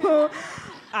 so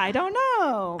I don't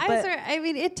know. I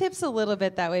mean, it tips a little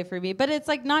bit that way for me, but it's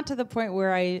like not to the point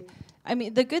where I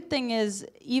mean, the good thing is,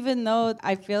 even though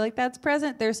I feel like that's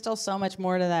present, there's still so much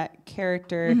more to that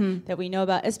character that we know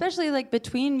about. Especially like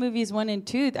between movies 1 and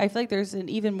 2, I feel like there's an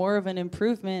even more of an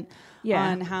improvement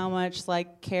on how much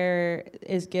like care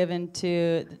is given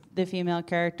to the female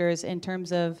characters in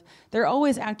terms of they're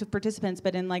always active participants,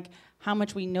 but in like how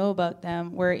much we know about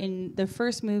them. Where in the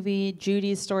first movie,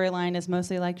 Judy's storyline is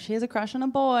mostly like she has a crush on a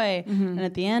boy, and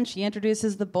at the end she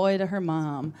introduces the boy to her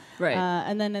mom. Right.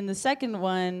 And then in the second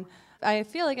one, I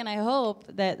feel like, and I hope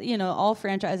that, you know, all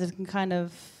franchises can kind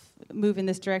of move in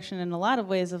this direction in a lot of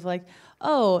ways of like,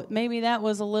 oh, maybe that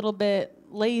was a little bit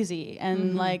lazy,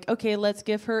 and like, okay, let's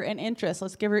give her an interest.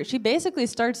 Let's give her, she basically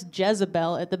starts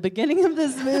Jezebel at the beginning of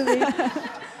this movie.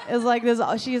 Is like this,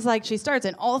 she's like, she starts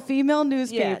an all-female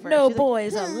newspaper. No she's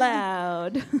boys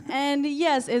allowed. And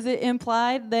yes, is it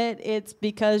implied that it's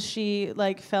because she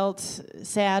like felt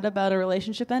sad about a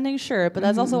relationship ending? Sure, but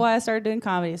that's also why I started doing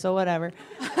comedy, so whatever.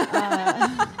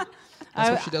 That's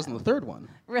what she does in the third one.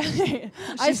 Right.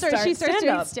 She starts doing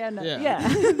stand-up. stand-up.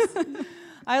 Yeah.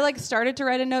 I started to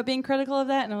write a note being critical of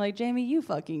that, and I'm like, Jamie, you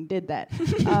fucking did that.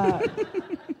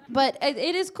 But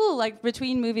it is cool. Like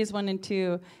between movies 1 and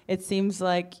 2, it seems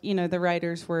like the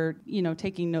writers were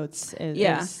taking notes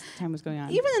as time was going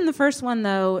on. Even in the first one,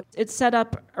 though, it's set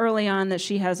up early on that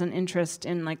she has an interest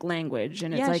in language,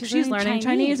 and it's like she's learning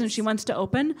Chinese and she wants to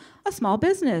open a small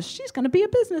business. She's going to be a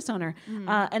business owner,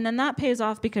 and then that pays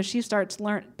off because she starts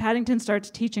Paddington starts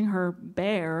teaching her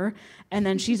bear, and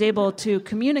then she's able to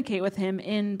communicate with him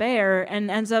in bear,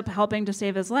 and ends up helping to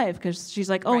save his life because she's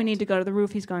like, we need to go to the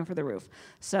roof. He's going for the roof.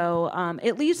 So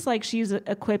at least she's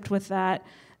equipped with that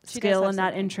skill and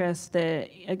that interest that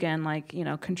again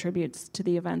contributes to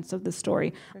the events of the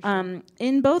story. Sure.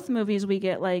 In both movies we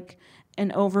get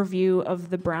an overview of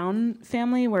the Brown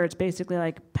family where it's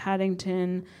basically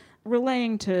Paddington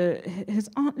relaying to his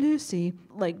Aunt Lucy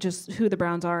just who the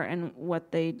Browns are and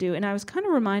what they do. And I was kind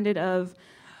of reminded of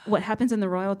what happens in the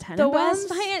Royal Tenenbaums. The West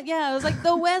Plan, it was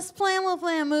the West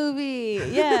Flam movie.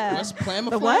 Yeah. West Flam.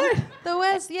 The what? The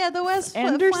West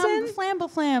Anderson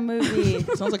Flam movie.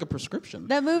 Sounds like a prescription.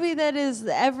 That movie that is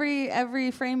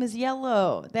every frame is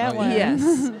yellow. That one.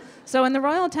 Yes. So in the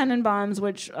Royal Tenenbaums,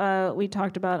 which we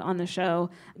talked about on the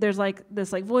show, there's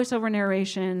this voiceover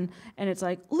narration, and it's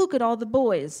look at all the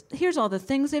boys. Here's all the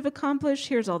things they've accomplished.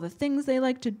 Here's all the things they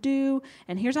like to do,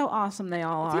 and here's how awesome they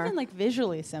all are. It's even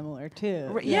visually similar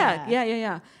too.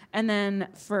 Yeah. And then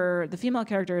for the female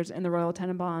characters in the Royal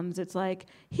Tenenbaums, it's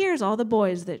here's all the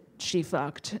boys that she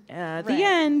fucked at the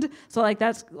end. So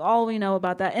that's all we know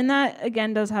about that. And that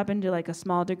again does happen to a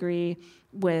small degree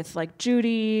with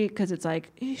Judy, because it's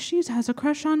she has a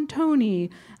crush on Tony,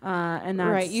 and that's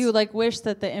right. You wish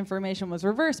that the information was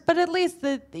reversed, but at least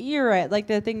you're right.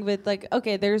 The thing with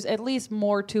okay, there's at least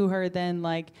more to her than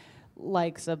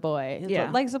likes a boy.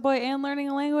 Yeah. Likes a boy and learning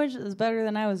a language is better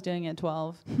than I was doing at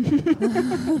 12.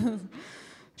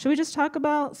 Should we just talk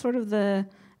about sort of the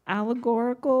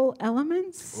allegorical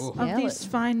elements of these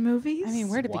fine movies? I mean,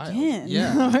 where to begin?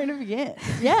 Yeah. Where to begin?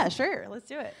 Yeah, sure. Let's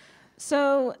do it.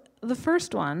 So the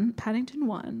first one, Paddington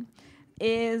 1,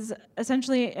 is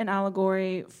essentially an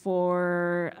allegory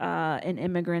for an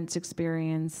immigrant's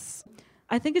experience.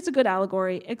 I think it's a good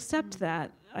allegory, except that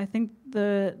I think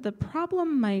the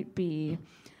problem might be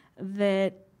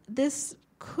that this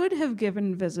could have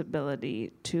given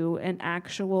visibility to an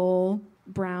actual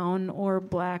brown or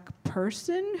black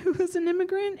person who is an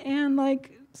immigrant and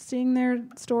seeing their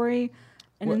story,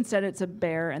 and instead it's a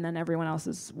bear and then everyone else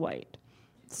is white.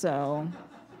 So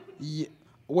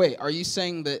wait, are you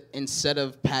saying that instead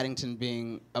of Paddington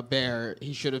being a bear,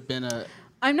 he should have been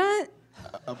I'm not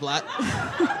a black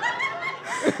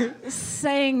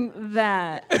saying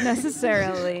that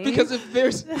necessarily. Because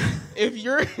if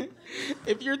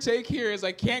your take here is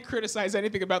I can't criticize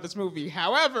anything about this movie.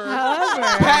 However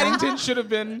Paddington should have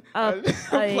been a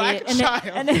black child.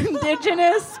 An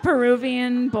indigenous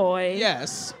Peruvian boy.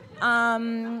 Yes.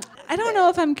 I don't know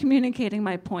if I'm communicating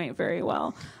my point very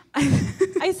well.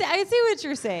 I see what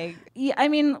you're saying. Yeah, I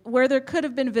mean, where there could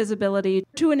have been visibility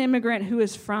to an immigrant who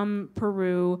is from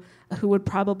Peru, who would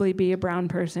probably be a brown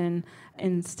person.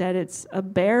 Instead, it's a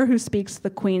bear who speaks the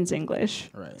Queen's English.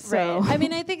 Right. So. Right. I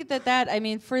mean, I think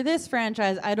that for this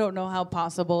franchise, I don't know how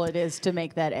possible it is to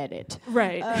make that edit.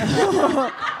 Right.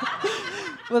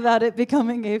 Without it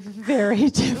becoming a very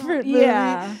different movie.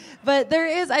 Yeah. But there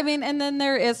is, and then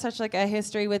there is such a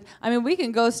history with, we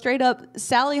can go straight up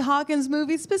Sally Hawkins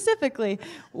movies specifically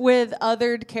with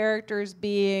othered characters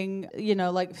being,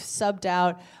 subbed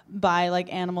out by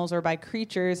animals or by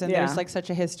creatures. And there's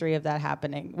such a history of that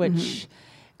happening, which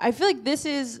I feel like this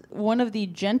is one of the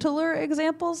gentler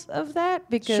examples of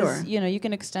that because, you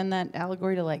can extend that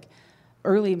allegory to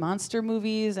early monster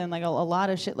movies and a lot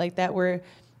of shit like that where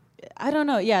I don't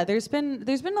know. Yeah, there's been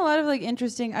a lot of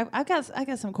interesting. I got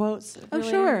some quotes. Oh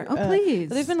sure. Oh please.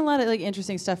 There's been a lot of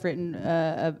interesting stuff written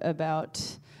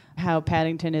about how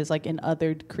Paddington is an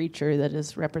othered creature that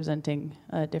is representing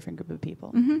a different group of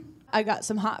people. Mm-hmm. I got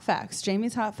some hot facts.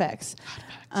 Jamie's hot facts.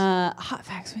 Hot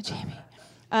facts with Jamie.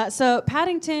 So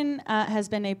Paddington has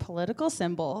been a political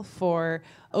symbol for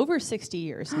over 60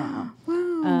 years now.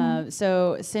 Wow.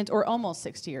 So since or almost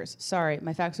 60 years. Sorry,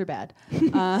 my facts are bad.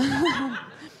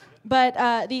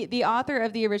 But the author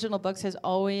of the original books has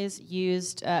always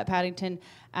used Paddington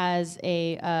as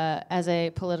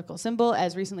a political symbol.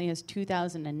 As recently as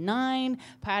 2009,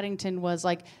 Paddington was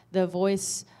the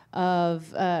voice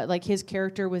of his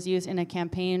character was used in a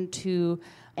campaign to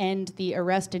end the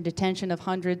arrest and detention of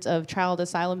hundreds of child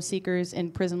asylum seekers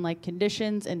in prison-like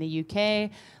conditions in the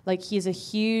UK. He's a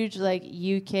huge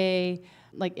UK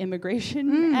like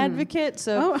immigration advocate.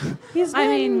 So he's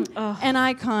been an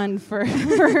icon for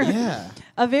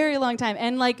a very long time.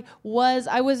 And like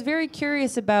I was very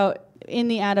curious about in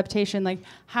the adaptation, like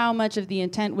how much of the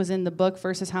intent was in the book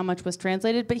versus how much was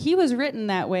translated. But he was written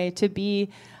that way to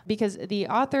be, because the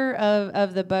author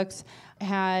of the books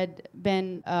had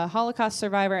been a Holocaust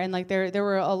survivor, and like there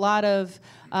were a lot of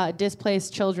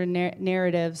displaced children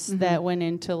narratives that went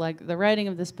into like the writing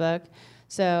of this book.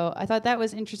 So I thought that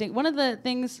was interesting. One of the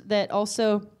things that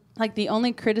also, like the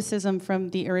only criticism from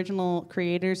the original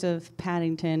creators of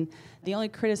Paddington, the only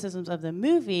criticisms of the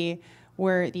movie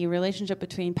were the relationship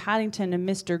between Paddington and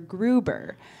Mr.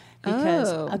 Gruber. Because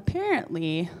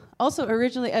apparently, also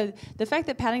originally, the fact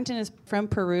that Paddington is from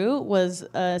Peru was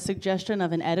a suggestion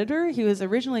of an editor. He was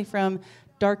originally from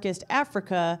Darkest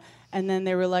Africa, and then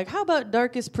they were like, how about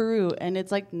Darkest Peru? And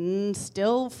it's like,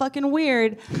 still fucking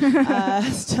weird,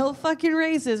 still fucking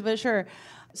racist, but sure.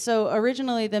 So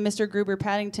originally, the Mr.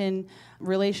 Gruber-Paddington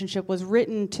relationship was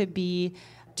written to be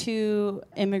two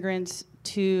immigrants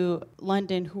to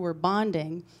London who were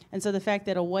bonding. And so the fact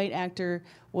that a white actor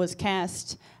was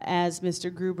cast as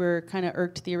Mr. Gruber kind of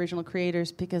irked the original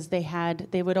creators, because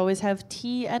they would always have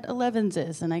tea at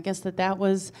 11's. And I guess that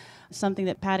was something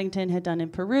that Paddington had done in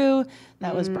Peru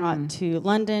that was brought to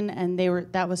London, and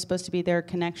that was supposed to be their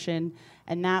connection,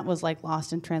 and that was like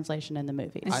lost in translation in the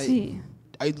movie. I see.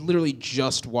 I literally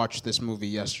just watched this movie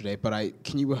yesterday, but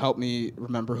can you help me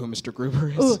remember who Mr.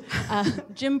 Gruber is?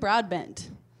 Jim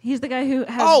Broadbent. He's the guy who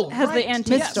has the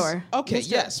antique store. Okay,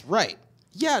 yes, right.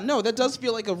 Yeah, no, that does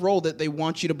feel like a role that they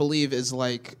want you to believe is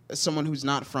like someone who's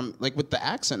not from, like with the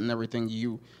accent and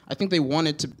everything. I think they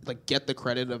wanted to like get the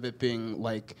credit of it being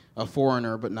like a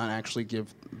foreigner, but not actually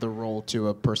give the role to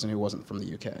a person who wasn't from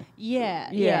the UK.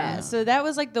 Yeah. So that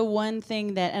was like the one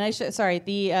thing that, and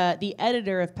the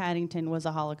editor of Paddington was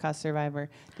a Holocaust survivor.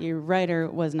 The writer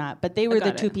was not, but they were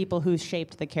the two people who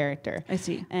shaped the character. I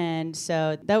see. And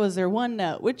so that was their one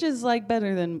note, which is like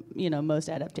better than most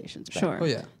adaptations. But sure. Oh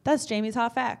yeah. That's Jamie's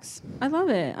hot facts. I love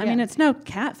it. I mean, it's no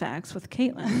cat facts with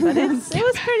Caitlin, but it was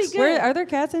pretty good. Are there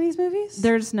cats in these movies?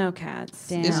 There's no cats.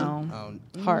 Damn.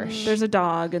 Harsh. There's a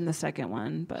dog in the second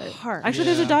one, but harsh. Actually,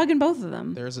 there's a dog in both of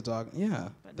them. There's a dog. Yeah.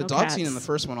 But The no dog cats. scene in the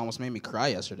first one almost made me cry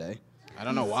yesterday. I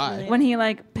don't know why. When he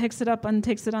like picks it up and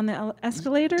takes it on the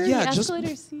escalator. Yeah, The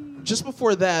escalator scene. Just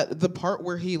before that, the part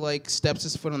where he like steps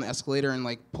his foot on the escalator and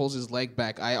like pulls his leg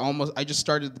back, I just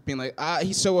started being like,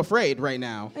 he's so afraid right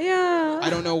now. Yeah. I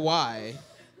don't know why.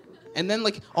 And then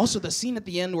like also the scene at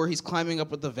the end where he's climbing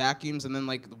up with the vacuums, and then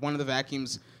like one of the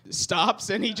vacuums stops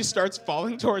and he just starts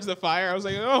falling towards the fire. I was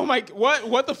like, oh my,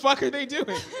 what the fuck are they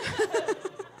doing?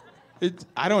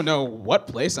 I don't know what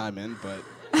place I'm in, but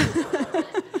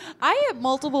I at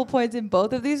multiple points in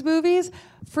both of these movies,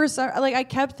 I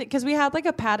kept because we had like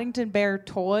a Paddington bear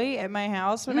toy at my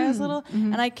house when I was little,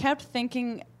 and I kept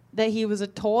thinking that he was a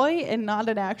toy and not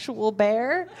an actual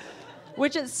bear,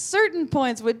 which at certain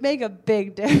points would make a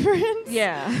big difference.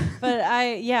 Yeah. But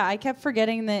I kept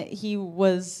forgetting that he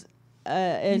was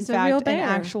in fact an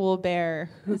actual bear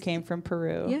who came from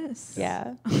Peru. Yes.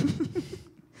 Yeah.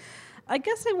 I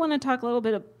guess I want to talk a little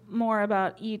bit more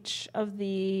about each of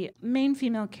the main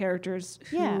female characters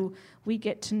who we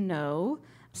get to know,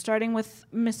 starting with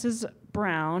Mrs.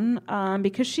 Brown,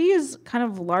 because she is kind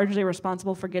of largely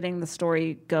responsible for getting the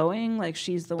story going. Like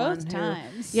she's the one who,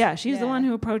 times. Yeah, she's the one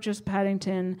who approaches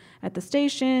Paddington at the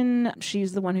station.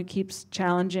 She's the one who keeps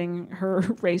challenging her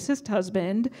racist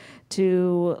husband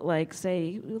to like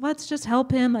say, let's just help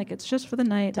him. Like it's just for the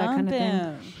night, that kind of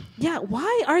thing. Yeah,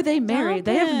 why are they married?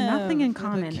 They have nothing in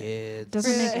common.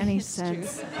 Doesn't make any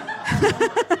sense.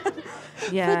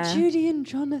 Yeah. For Judy and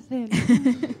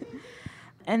Jonathan.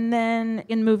 And then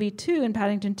in movie 2, in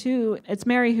Paddington 2, it's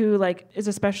Mary who like is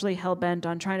especially hell-bent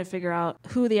on trying to figure out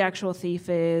who the actual thief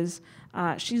is.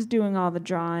 She's doing all the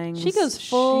drawings. She goes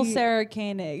full Sarah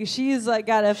Koenig. She's like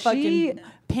got a fucking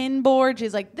pin board.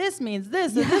 She's like, this means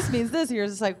this, and this means this. You're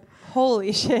just like,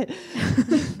 holy shit.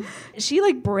 She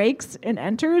like breaks and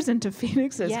enters into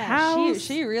Phoenix's house.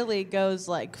 She really goes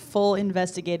like full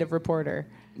investigative reporter.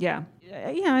 Yeah.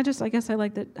 I guess I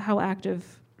like that how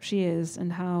active she is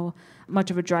and how much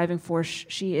of a driving force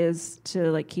she is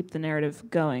to like keep the narrative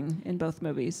going in both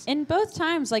movies. In both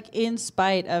times, like in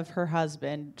spite of her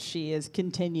husband, she is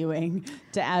continuing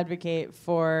to advocate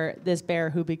for this bear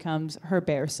who becomes her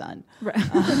bear son. Right.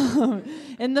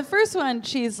 In the first one,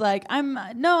 she's like, I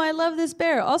love this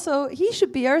bear. Also, he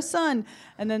should be our son.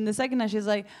 And then the second time, she's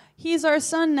like, he's our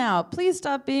son now. Please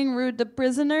stop being rude to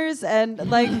prisoners. And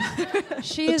like,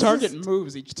 the target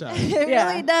moves each time. It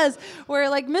really does. Where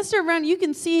like Mr. Brown, you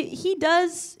can see he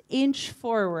does inch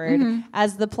forward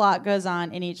as the plot goes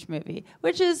on in each movie,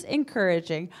 which is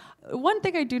encouraging. One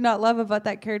thing I do not love about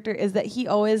that character is that he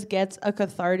always gets a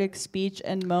cathartic speech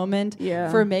and moment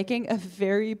for making a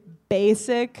very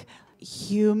basic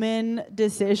human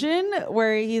decision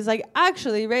where he's like,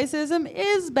 actually racism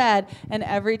is bad, and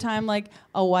every time like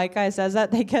a white guy says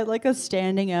that, they get like a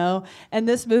standing O, and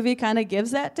this movie kind of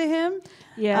gives that to him.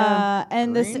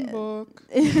 And Green Book.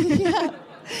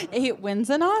 He wins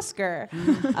an Oscar.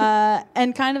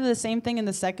 And kind of the same thing in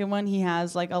the second one. He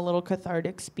has like a little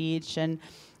cathartic speech, and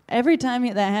every time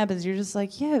that happens, you're just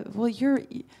like, yeah, well,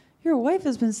 your wife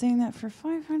has been saying that for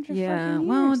 500 fucking years.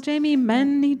 Well, Jamie,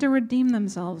 men need to redeem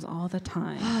themselves all the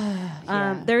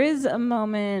time. There is a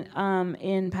moment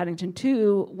in Paddington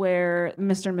 2 where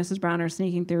Mr. and Mrs. Brown are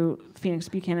sneaking through Phoenix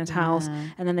Buchanan's house,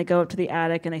 and then they go up to the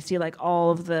attic and they see like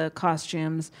all of the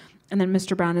costumes, and then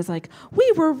Mr. Brown is like,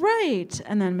 we were right,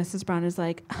 and then Mrs. Brown is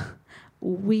like,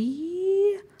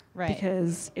 we? Right.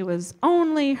 Because it was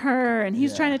only her, and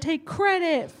he's trying to take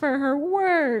credit for her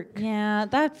work. Yeah,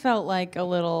 that felt like a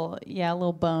little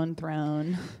bone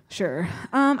thrown. Sure.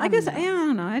 I guess, I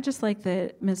don't know. I just like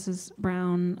that Mrs.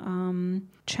 Brown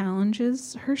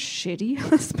challenges her shitty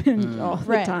husband all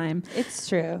the time. It's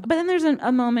true. But then there's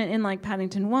a moment in like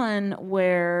Paddington 1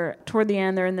 where toward the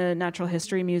end they're in the Natural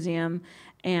History Museum,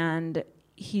 and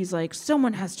he's like,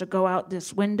 someone has to go out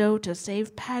this window to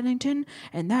save Paddington,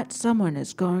 and that someone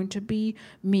is going to be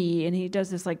me. And he does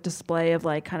this like display of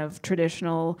like kind of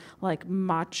traditional like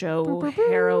macho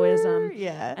heroism.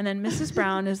 Yeah. And then Mrs.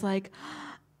 Brown is like,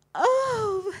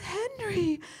 oh,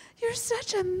 Henry, you're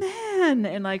such a man.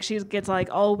 And like she gets like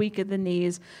all weak at the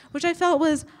knees, which I felt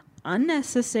was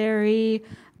unnecessary.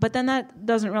 But then that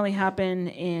doesn't really happen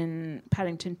in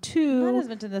Paddington 2. That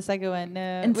hasn't in the second one,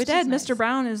 no. Instead, nice. Mr.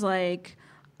 Brown is like,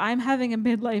 I'm having a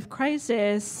midlife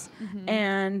crisis,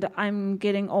 and I'm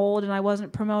getting old, and I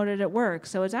wasn't promoted at work.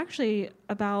 So it's actually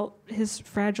about his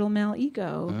fragile male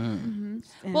ego.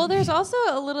 Well, there's also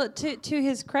a little to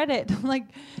his credit, like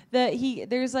that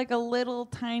there's like a little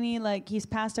tiny like he's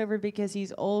passed over because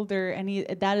he's older, and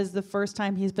that is the first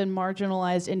time he's been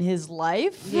marginalized in his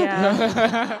life.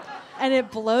 Yeah. And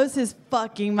it blows his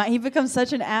fucking mind. He becomes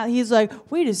such an he's like,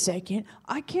 wait a second,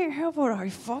 I can't have what I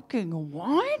fucking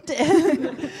want.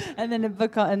 and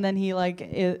then he like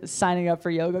is signing up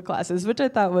for yoga classes, which I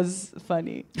thought was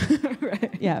funny.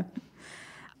 Right. Yeah.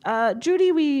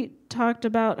 Judy, we talked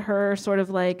about her sort of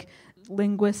like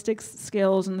linguistics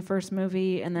skills in the first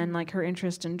movie, and then like her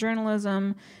interest in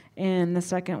journalism in the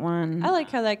second one. I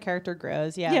like how that character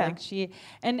grows. Yeah. Like she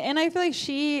and I feel like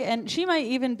she might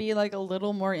even be like a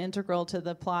little more integral to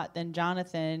the plot than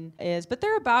Jonathan is, but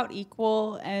they're about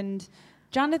equal. And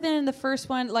Jonathan in the first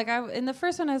one, I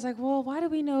was like, well, why do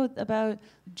we know about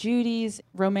Judy's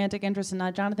romantic interest and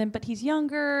not Jonathan? But he's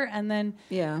younger, and then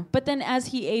But then as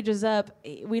he ages up,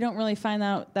 we don't really find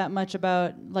out that much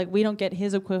about, like, we don't get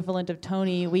his equivalent of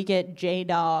Tony. We get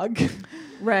J-Dog.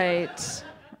 Right.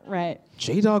 Right.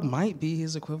 J-Dog might be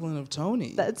his equivalent of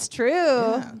Tony. That's true.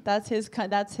 Yeah. That's his.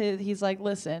 He's like,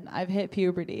 listen, I've hit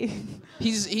puberty.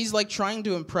 He's like trying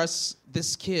to impress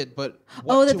this kid, but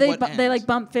they like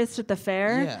bump fists at the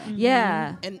fair. Yeah.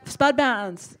 Yeah. And Spud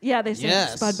Bounce. Yeah, they say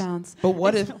Spud Bounce. But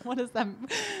what if what is that?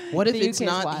 What if it's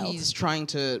not wild. He's trying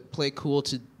to play cool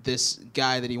to this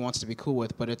guy that he wants to be cool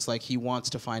with, but it's like he wants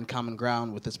to find common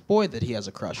ground with this boy that he has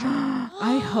a crush on.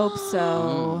 I hope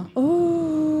so.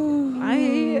 Ooh.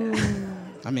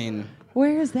 I mean,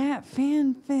 where's that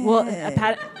fanfic? Well,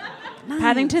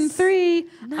 Paddington 3.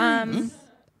 Nice.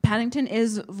 Paddington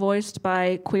is voiced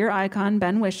by queer icon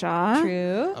Ben Whishaw.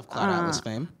 True. Of Cloud Atlas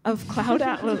fame. Of Cloud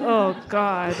Atlas. Oh,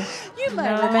 God. You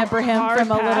might remember him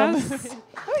from a little...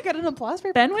 Oh, we got an applause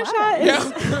for Ben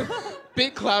Whishaw.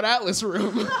 Big Cloud Atlas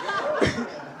room.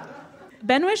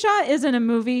 Ben Whishaw is in a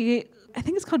movie, I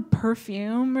think it's called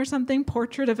Perfume or something,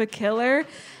 Portrait of a Killer,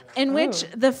 in which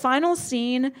the final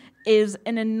scene is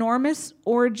an enormous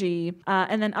orgy.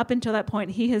 And then up until that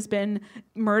point, he has been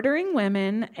murdering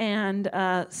women and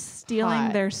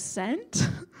stealing their scent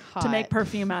to make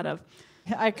perfume out of.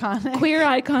 Iconic. Queer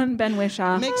icon Ben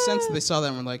Whishaw. It makes sense that they saw that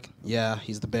and were like, yeah,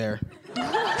 he's the bear.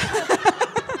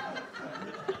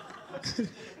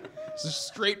 It's a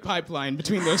straight pipeline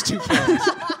between those two films.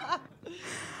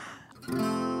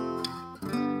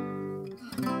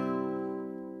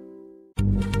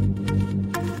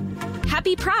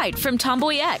 Happy Pride from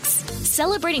Tomboy X,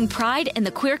 celebrating pride in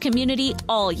the queer community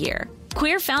all year.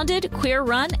 Queer founded, queer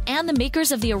run, and the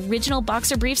makers of the original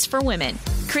boxer briefs for women,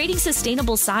 creating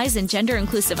sustainable size and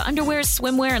gender-inclusive underwear,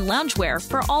 swimwear, and loungewear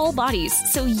for all bodies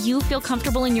so you feel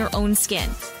comfortable in your own skin.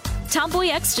 Tomboy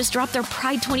X just dropped their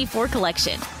Pride 24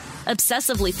 collection.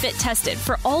 Obsessively fit tested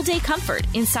for all-day comfort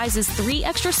in sizes 3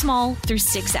 extra small through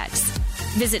 6X.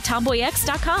 Visit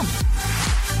tomboyx.com.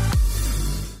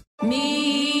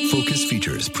 Focus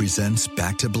Features presents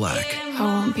Back to Black. I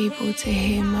want people to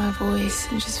hear my voice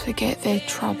and just forget their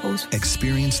troubles.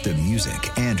 Experience the music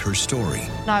and her story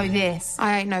Know this.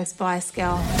 I ain't no Spice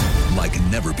Girl. like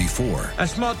never before.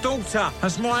 That's my daughter.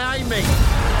 That's my Amy.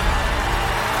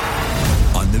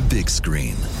 On the big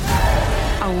screen.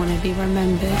 I want to be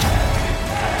remembered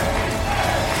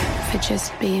for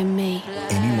just being me.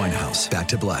 Amy Winehouse, Back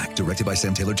to Black, directed by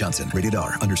Sam Taylor Johnson. Rated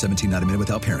R, under 17, not a minute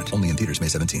without parent. Only in theaters May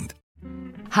 17th.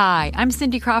 Hi, I'm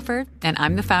Cindy Crawford, and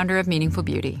I'm the founder of Meaningful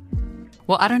Beauty.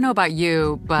 Well, I don't know about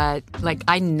you, but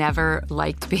I never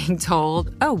liked being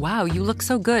told, oh, wow, you look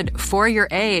so good for your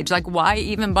age. Why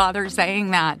even bother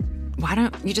saying that? Why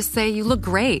don't you just say you look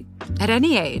great at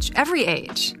any age, every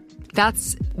age?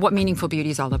 That's what Meaningful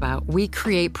Beauty is all about. We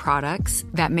create products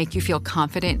that make you feel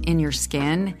confident in your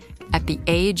skin at the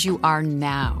age you are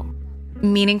now.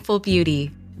 Meaningful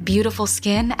Beauty. Beautiful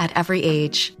skin at every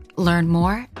age. Learn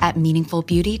more at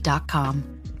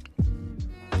meaningfulbeauty.com.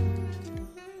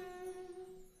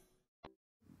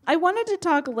 I wanted to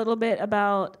talk a little bit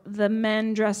about the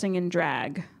men dressing in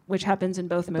drag, which happens in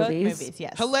both movies.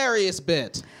 Yes. Hilarious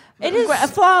bit. It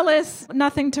is flawless,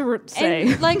 nothing to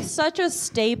say. And such a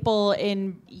staple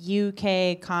in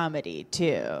UK comedy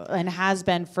too, and has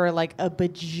been for a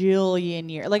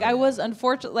bajillion years. I was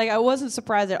I wasn't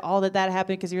surprised at all that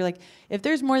happened, because you're if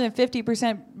there's more than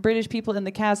 50% British people in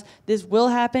the cast, this will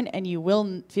happen, and you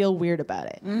will feel weird about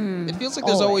it. It feels like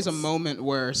there's always a moment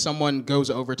where someone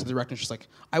goes over to the director and just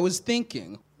I was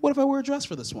thinking, what if I wear a dress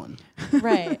for this one?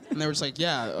 Right. And they were just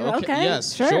yeah, okay,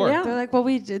 yes, sure. sure. Yeah.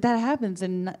 They're that happens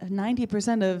in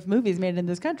 90% of movies made in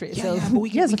this country. Yeah, so but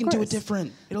we can of do it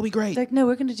different. It'll be great. No,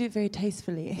 we're going to do it very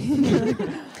tastefully.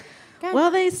 Well,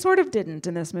 they sort of didn't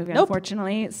in this movie,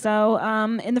 unfortunately. So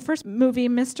in the first movie,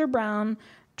 Mr. Brown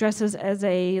dresses as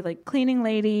a cleaning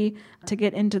lady to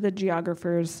get into the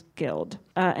Geographers Guild.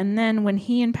 And then when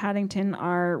he and Paddington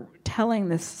are telling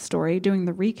this story, doing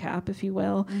the recap, if you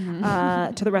will,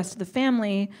 to the rest of the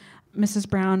family, Mrs.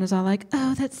 Brown is all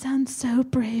oh, that sounds so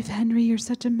brave, Henry, you're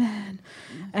such a man.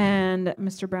 And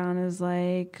Mr. Brown is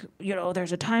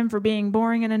there's a time for being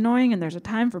boring and annoying, and there's a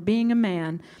time for being a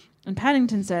man. And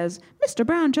Paddington says, Mr.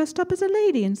 Brown dressed up as a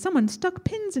lady and someone stuck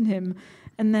pins in him.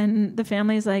 And then the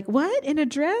family's what? In a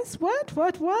dress? What?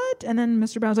 And then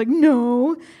Mr. Brown's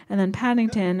no. And then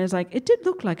Paddington is it did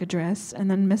look like a dress. And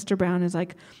then Mr. Brown is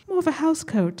more of a house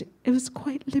coat. It was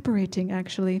quite liberating,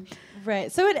 actually.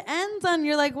 Right. So it ends on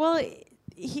you're well, it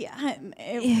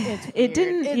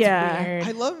didn't. It's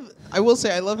weird. I will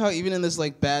say I love how even in this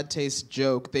bad taste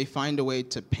joke, they find a way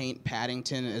to paint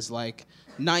Paddington as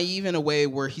naive in a way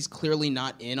where he's clearly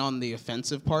not in on the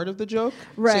offensive part of the joke.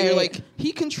 Right. So you're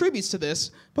he contributes to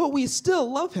this, but we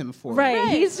still love him for it. Right.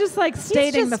 He's just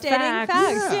stating the facts.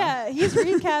 Yeah. He's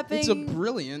recapping. It's a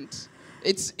brilliant.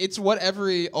 It's what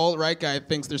every alt-right guy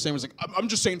thinks they're saying was I'm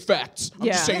just saying facts. I'm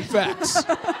just saying facts.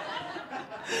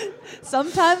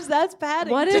 Sometimes that's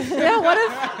Paddington. What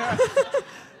if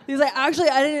he's actually,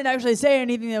 I didn't actually say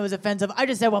anything that was offensive. I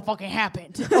just said what fucking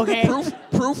happened. Okay.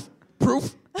 Proof.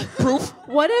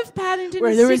 What if Paddington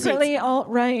is secretly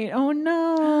alt-right? Oh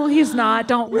no, he's not.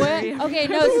 Don't worry. Okay,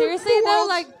 no, seriously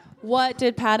though, what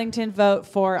did Paddington vote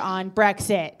for on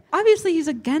Brexit? Obviously, he's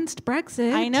against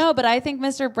Brexit. I know, but I think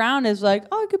Mr. Brown is I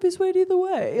could be swayed either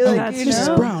way.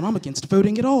 Mrs. Brown, I'm against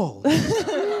voting at all.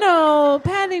 No,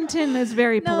 Paddington is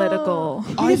very political.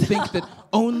 I think that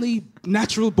only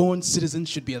natural-born citizens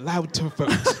should be allowed to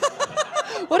vote.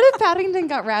 What if Paddington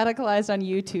got radicalized on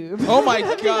YouTube? Oh my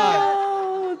God.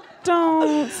 No,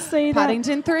 don't say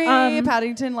Paddington that. 3,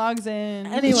 Paddington logs in.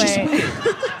 Anyway.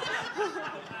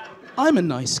 I'm a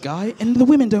nice guy, and the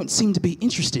women don't seem to be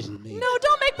interested in me. No,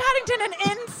 don't make Paddington an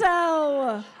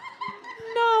incel.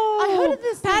 No. I heard of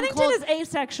this thing Paddington is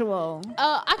asexual.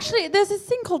 Actually, there's this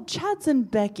thing called Chads and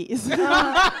Beckies.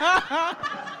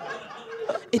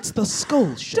 It's the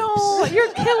skull shapes. Don't!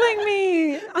 You're killing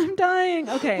me. I'm dying.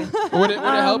 Okay. Would it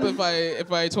help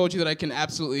if I told you that I can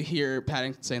absolutely hear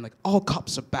Paddington saying all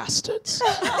cops are bastards?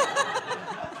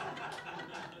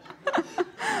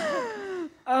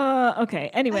 Okay.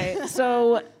 Anyway,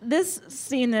 so this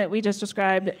scene that we just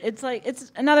described, it's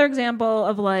another example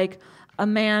of a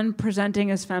man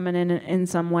presenting as feminine in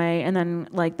some way, and then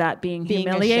that being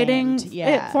humiliating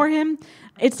ashamed, for him.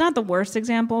 It's not the worst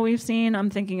example we've seen. I'm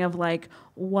thinking of like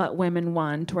What Women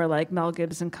Want, where like Mel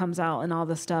Gibson comes out and all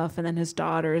the stuff, and then his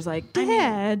daughter is like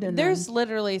dead. And there's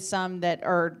literally some that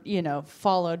are,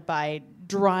 followed by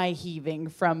dry heaving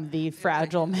from the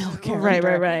fragile male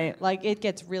character. Right. Like, it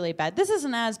gets really bad. This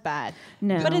isn't as bad,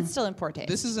 no, but it's still in poor taste.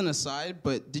 This is an aside,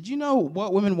 but did you know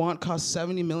What Women Want cost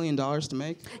 $70 million to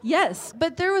make? Yes,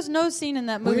 but there was no scene in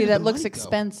that movie that looks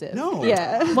expensive. No.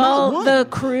 Yeah. Well, the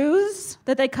cruise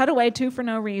that they cut away to for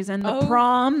no reason, the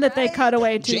prom that they cut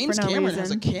away to James for no Cameron reason.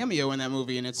 has a cameo in that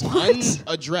movie, and it's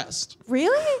unaddressed.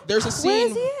 Really? There's a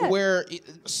scene where...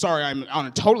 Sorry, I'm on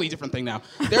a totally different thing now.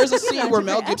 There's a scene where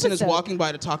Mel Gibson is walking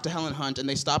by to talk to Helen Hunt, and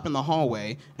they stop in the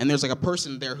hallway, and there's like a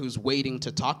person there who's waiting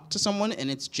to talk to someone,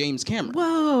 and it's James Cameron.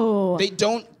 Whoa. They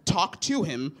don't talk to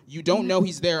him. You don't know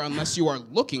he's there unless you are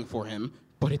looking for him.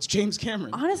 But it's James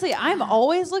Cameron. Honestly, I'm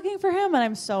always looking for him, and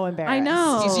I'm so embarrassed. I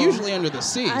know. He's usually under the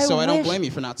sea, so I don't blame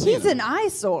you for not seeing him. He's an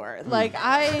eyesore. Like,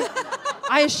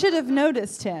 I should have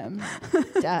noticed him.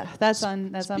 That's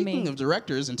on me. Speaking of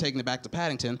directors and taking it back to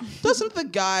Paddington, doesn't the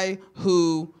guy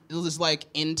who is like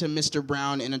into Mr.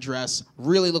 Brown in a dress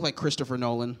really look like Christopher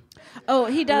Nolan? Oh,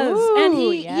 he does. Ooh, and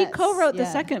he yes, co-wrote the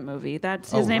second movie.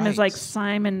 His name is like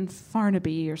Simon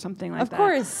Farnaby or something like that. Of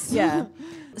course. Yeah.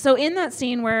 So in that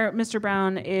scene where Mr.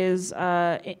 Brown is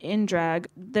in drag,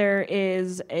 there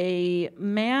is a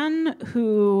man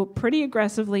who pretty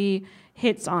aggressively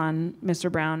hits on Mr.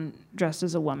 Brown dressed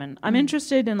as a woman. I'm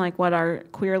interested in like what our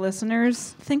queer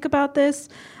listeners think about this,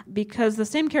 because the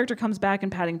same character comes back in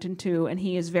Paddington 2, and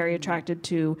he is very attracted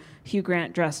to Hugh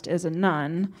Grant dressed as a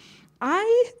nun.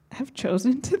 I have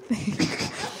chosen to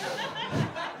think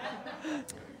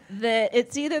that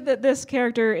it's either that this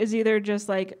character is either just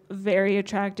like very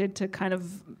attracted to kind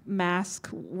of mask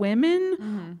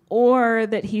women, or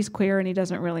that he's queer and he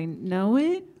doesn't really know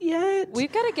it yet.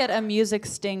 We've got to get a music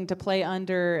sting to play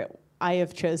under I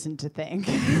have chosen to think.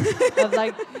 Of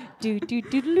like do do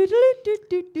do do do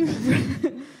do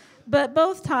do. But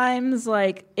both times,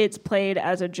 like, it's played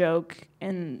as a joke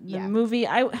in the movie.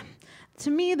 To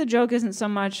me, the joke isn't so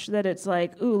much that it's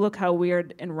like, ooh, look how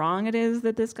weird and wrong it is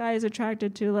that this guy is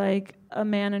attracted to, like, a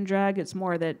man in drag. It's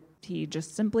more that he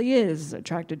just simply is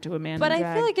attracted to a man in drag. But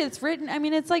I feel like it's written,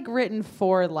 it's like written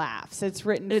for laughs. It's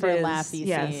written for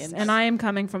laughy scenes. And I am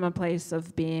coming from a place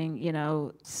of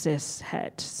being, cis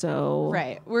het, so...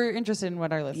 Right. We're interested in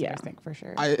what our listeners think, for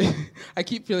sure. I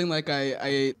keep feeling like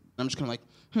I'm just kind of like,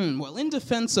 well, in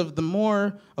defense of the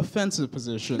more offensive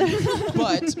position.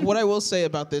 But what I will say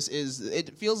about this is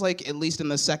it feels like, at least in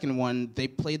the second one, they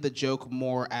played the joke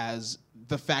more as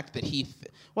the fact that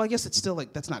well, I guess it's still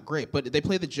like, that's not great, but they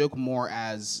play the joke more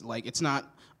as like, it's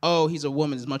not, oh, he's a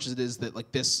woman, as much as it is that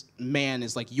like this man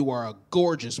is like, you are a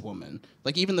gorgeous woman.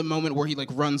 Like even the moment where he like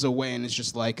runs away and it's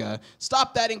just like,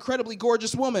 stop that incredibly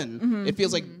gorgeous woman. It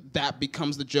feels like that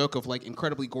becomes the joke of like,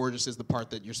 incredibly gorgeous is the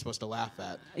part that you're supposed to laugh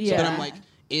at. Yeah. So then I'm like,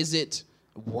 is it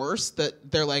worse that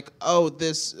they're like, oh,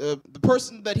 this the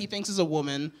person that he thinks is a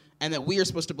woman and that we are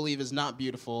supposed to believe is not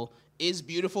beautiful is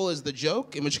beautiful as the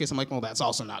joke? In which case I'm like, well, that's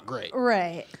also not great.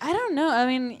 Right. I don't know. I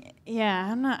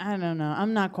don't know.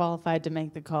 I'm not qualified to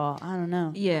make the call. I don't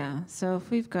know. Yeah. So if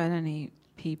we've got any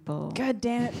people... God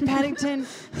damn it, Paddington.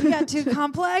 You got too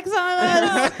complex on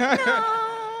us.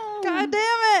 No. God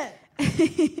damn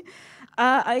it.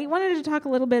 I wanted to talk a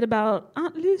little bit about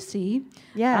Aunt Lucy.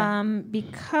 Yeah.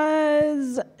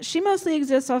 Because she mostly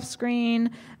exists off screen.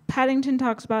 Paddington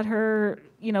talks about her,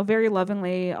 very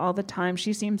lovingly all the time.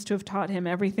 She seems to have taught him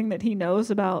everything that he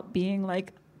knows about being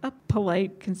like a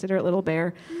polite, considerate little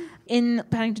bear. In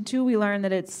Paddington 2, we learn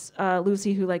that it's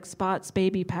Lucy who like spots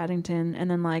baby Paddington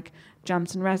and then like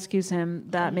jumps and rescues him.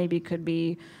 That maybe could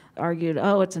be argued,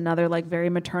 it's another like very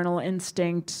maternal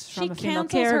instinct from a female character.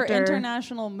 She cancels her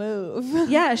international move.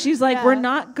 Yeah, she's like, we're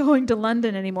not going to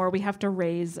London anymore. We have to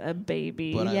raise a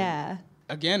baby. But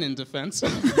again, in defense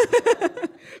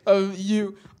of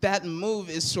you, that move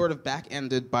is sort of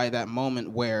back-ended by that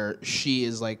moment where she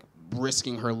is like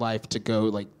risking her life to go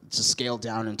like to scale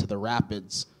down into the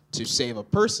rapids to save a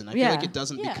person. I feel like it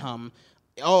doesn't become,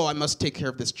 I must take care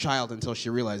of this child until she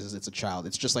realizes it's a child.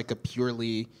 It's just like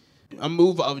a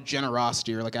move of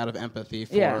generosity or like out of empathy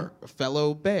for a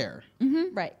fellow bear.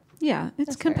 Mm-hmm. Right. Yeah,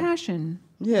 it's compassion.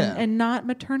 Yeah. And not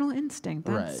maternal instinct.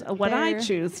 That's what I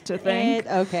choose to think.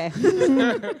 Okay.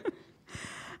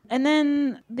 And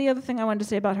then the other thing I wanted to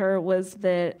say about her was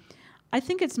that I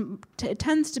think it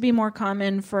tends to be more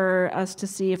common for us to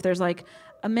see if there's like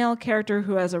a male character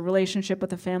who has a relationship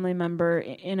with a family member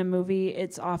in a movie,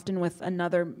 it's often with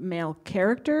another male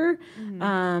character.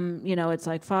 It's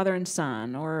like father and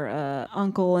son or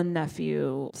uncle and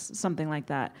nephew, something like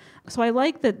that. So I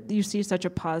like that you see such a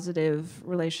positive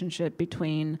relationship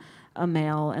between a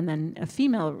male and then a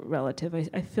female relative.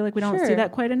 I feel like we don't see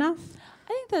that quite enough.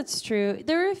 I think that's true.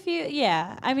 There are a few,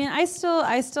 yeah. I mean, I still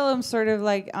am sort of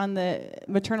like on the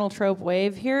maternal trope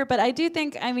wave here, but I do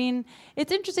think, I mean,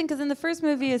 it's interesting because in the first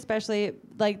movie especially,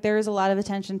 like there is a lot of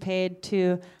attention paid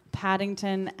to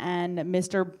Paddington and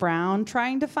Mr. Brown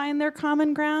trying to find their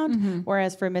common ground,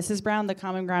 whereas for Mrs. Brown, the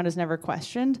common ground is never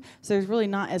questioned. So there's really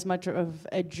not as much of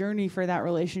a journey for that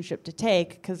relationship to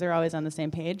take because they're always on the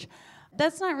same page.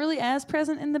 That's not really as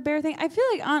present in the bear thing. I feel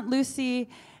like Aunt Lucy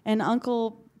and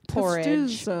Uncle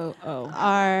Porridge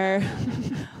are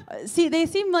see, they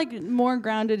seem like more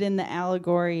grounded in the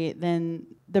allegory than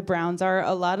the Browns are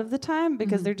a lot of the time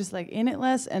because they're just like in it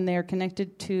less and they're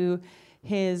connected to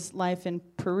his life in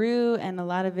Peru and a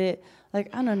lot of it, like,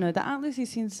 I don't know, the Aunt Lucy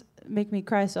scenes make me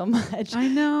cry so much. I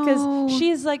know.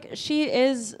 Because she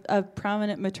is a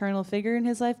prominent maternal figure in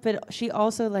his life, but she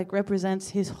also like represents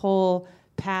his whole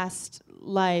past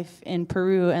life in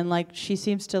Peru, and like she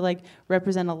seems to like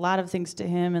represent a lot of things to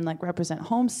him and like represent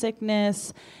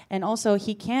homesickness, and also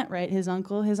he can't write his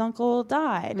uncle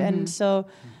died. And so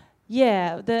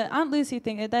yeah, the Aunt Lucy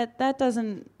thing, that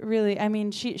doesn't really, I mean,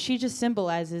 she just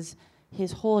symbolizes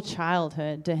his whole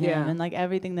childhood to him and like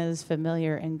everything that is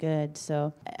familiar and good.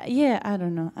 So yeah, I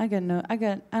don't know. I don't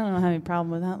have any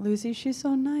problem with Aunt Lucy. She's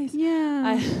so nice.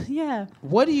 Yeah.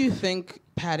 What do you think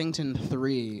Paddington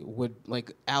 3 would,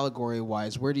 like,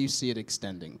 allegory-wise, where do you see it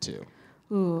extending to?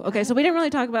 Ooh, okay, so we didn't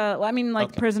really talk about,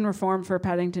 prison reform for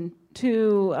Paddington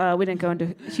 2. We didn't go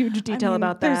into huge detail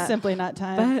about that. There's simply not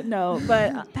time.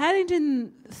 But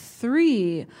Paddington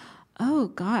 3... Oh,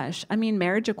 gosh. I mean,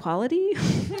 marriage equality?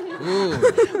 Ooh,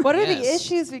 what are the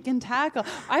issues we can tackle?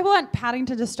 I want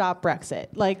Paddington to stop Brexit.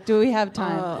 Like, do we have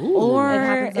time?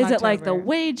 Or is it like the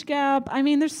wage gap? I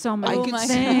mean, there's so many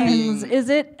things. Is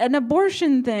it an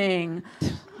abortion thing?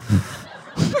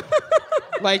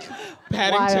 Like,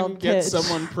 Paddington gets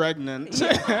someone pregnant.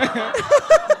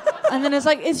 And then it's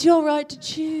like, it's your right to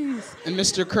choose. And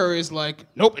Mr. Curry's like,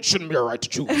 nope, it shouldn't be her right to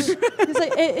choose. He's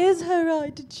like, it is her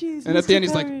right to choose. And Mr. at the end,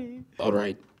 he's Curry. like, all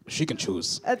right, she can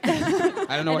choose. I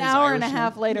don't know. An hour and a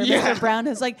half later, Mr. Brown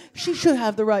is like, she should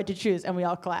have the right to choose, and we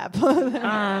all clap.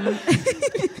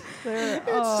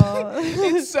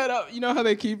 It's set up. You know how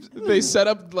they set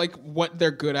up like what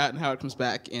they're good at and how it comes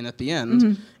back in at the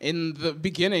end. In the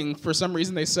beginning, for some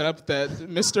reason, they set up that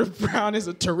Mr. Brown is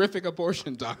a terrific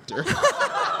abortion doctor.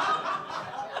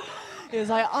 He was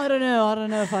like, I don't know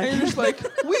if I can. And you're just like,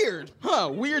 weird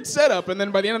setup. And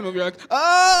then by the end of the movie, you're like,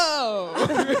 oh!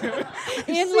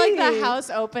 In like the house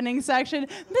opening section,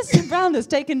 Mr. Brown is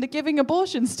taken to giving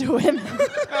abortions to women.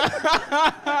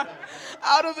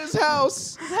 Out of his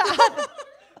house.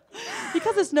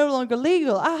 Because it's no longer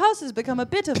legal, our house has become a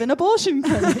bit of an abortion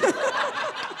clinic.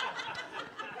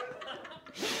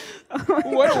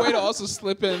 What a way to also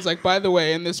slip in. It's like, by the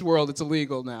way, in this world, it's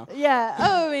illegal now. Yeah,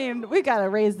 I mean, we gotta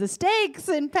raise the stakes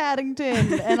in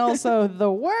Paddington and also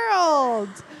the world.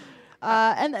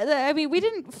 I mean, we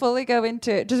didn't fully go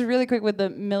into, just really quick with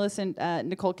the Millicent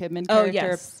Nicole Kidman character. Oh,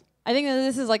 yes. I think that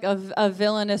this is like a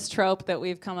villainous trope that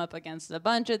we've come up against a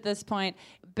bunch at this point,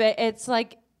 but it's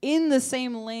like in the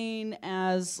same lane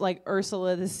as like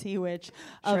Ursula the Sea Witch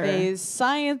of a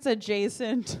science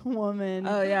adjacent woman.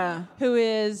 Oh yeah, who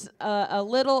is a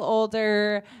little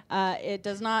older. It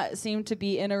does not seem to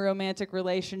be in a romantic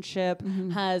relationship.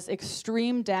 Has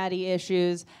extreme daddy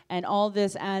issues, and all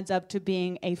this adds up to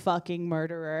being a fucking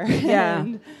murderer. Yeah,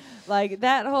 and, like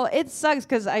that whole, it sucks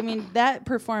because I mean that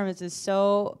performance is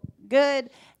so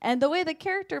good, and the way the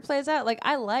character plays out, like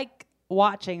I like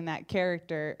watching that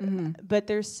character, but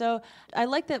I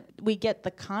like that we get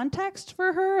the context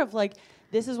for her of like,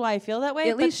 this is why I feel that way.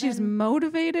 At least she's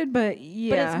motivated, but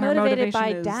it's motivated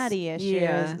by daddy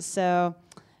issues. So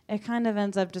it kind of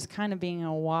ends up just kind of being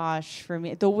a wash for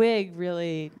me. The wig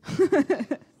really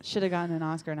should have gotten an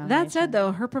Oscar nomination. That said,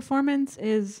 though, her performance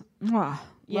is love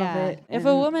it. If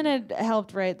a woman had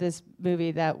helped write this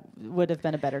movie, that would have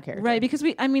been a better character. Right, because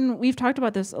we've talked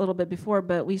about this a little bit before,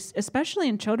 but especially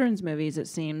in children's movies, it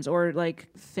seems, or like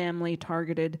family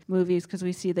targeted movies, because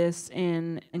we see this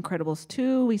in Incredibles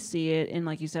 2, we see it in,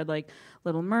 like you said, like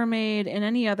Little Mermaid, and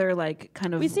any other like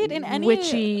kind of we see it in any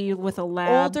witchy with a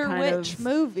lab older kind witch of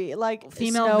female like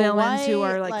female Snow villains White, who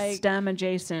are like STEM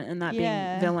adjacent and that being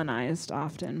villainized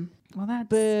often. Well, that's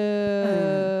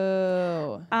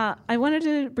boo. I wanted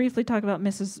to briefly talk about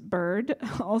Mrs. Bird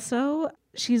also.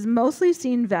 she's mostly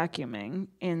seen vacuuming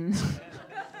in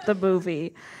the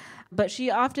movie, but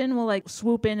she often will like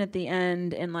swoop in at the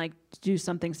end and like do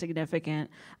something significant.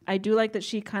 I do like that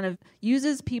she kind of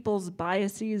uses people's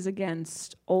biases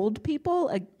against old people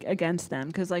against them,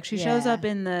 because like she shows up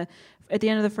at the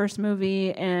end of the first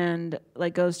movie and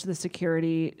like goes to the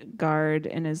security guard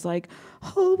and is like,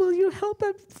 "Oh, will you help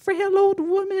a frail old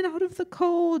woman out of the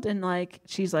cold?" And like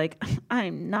she's like,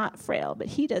 "I'm not frail, but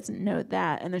he doesn't know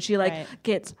that." And then she like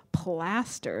gets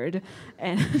plastered,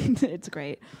 and it's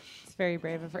great. It's very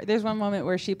brave of her. There's one moment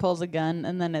where she pulls a gun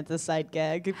and then it's a side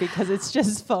gag because it's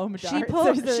just foam darts.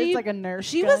 It's like a Nerf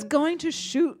She gun. was going to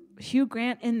shoot Hugh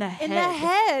Grant in the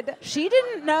head. She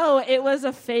didn't know it was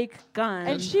a fake gun.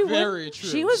 And she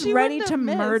She was ready to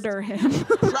murder him.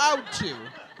 Proud to.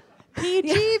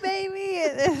 PG,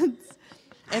 baby.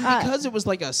 And because it was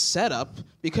like a setup,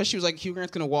 because she was like, Hugh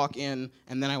Grant's going to walk in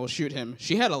and then I will shoot him,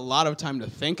 she had a lot of time to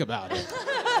think about it.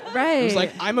 Right. It was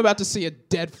like, I'm about to see a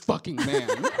dead fucking man.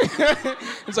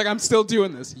 It's like, I'm still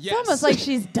doing this. Yes. It's almost like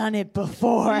she's done it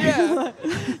before. Yeah.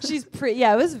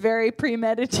 It was very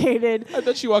premeditated. I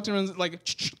bet she walked in and was like,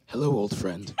 "Hello, old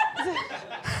friend." I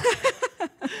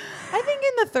think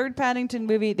in the third Paddington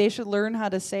movie, they should learn how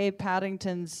to say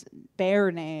Paddington's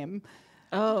bear name.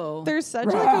 Oh. There's such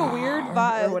like a weird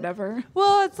vibe. Or whatever.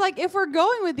 Well, it's like if we're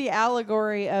going with the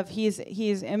allegory of he's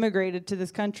immigrated to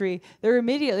this country, they're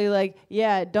immediately like,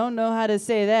 yeah, don't know how to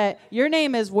say that. Your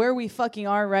name is where we fucking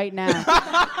are right now. And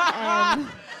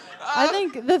I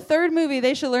think the third movie,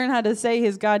 they should learn how to say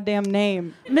his goddamn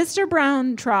name. Mr.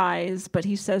 Brown tries, but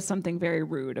he says something very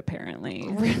rude,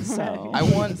 apparently. So I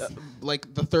want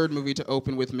like the third movie to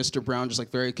open with Mr. Brown just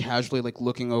like very casually like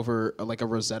looking over like a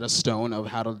Rosetta Stone of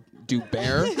how to do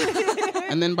bear.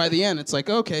 And then by the end, it's like,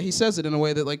 okay, he says it in a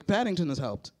way that like Paddington has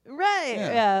helped. Right.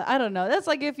 Yeah. I don't know. That's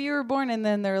like if you were born and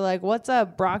then they're like, what's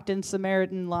up, Brockton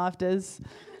Samaritan Loftus?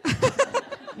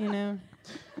 You know?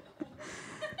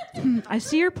 I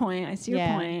see your point.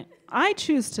 I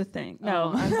choose to think.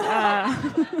 No.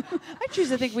 I choose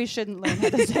to think we shouldn't learn how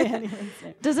to say anyone's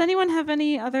name. Does anyone have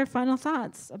any other final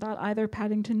thoughts about either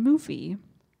Paddington movie?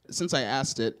 Since I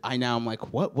asked it, I'm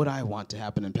like, what would I want to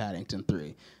happen in Paddington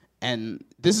 3? And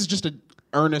this is just an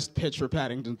earnest pitch for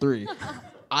Paddington 3.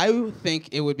 I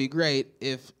think it would be great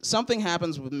if something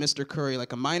happens with Mr. Curry,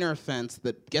 like a minor offense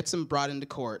that gets him brought into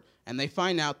court, and they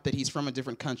find out that he's from a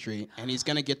different country and he's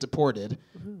going to get deported.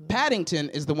 Paddington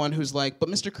is the one who's like, but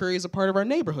Mr. Curry is a part of our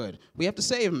neighborhood. We have to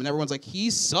save him. And everyone's like, he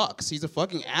sucks. He's a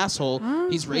fucking asshole.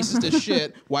 He's racist as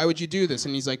shit. Why would you do this?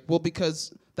 And he's like, well,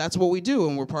 because that's what we do,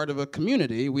 and we're part of a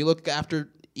community. We look after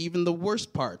even the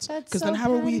worst parts. Because then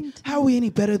how are we any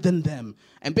better than them?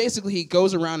 And basically he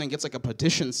goes around and gets like a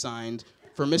petition signed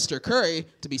for Mr. Curry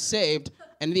to be saved.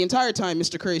 And the entire time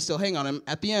Mr. Curry's still hanging on him.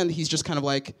 At the end, he's just kind of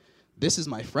like, this is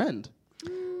my friend.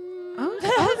 That's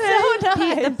so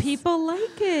nice. The people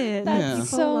like it. That's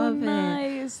so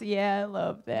nice. Yeah, I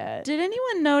love that. Did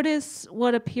anyone notice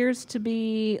what appears to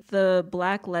be the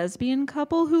black lesbian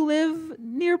couple who live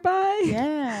nearby?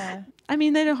 Yeah. I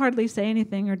mean, they don't hardly say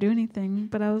anything or do anything,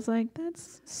 but I was like,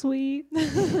 that's sweet.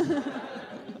 It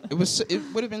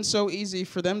would have been so easy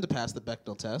for them to pass the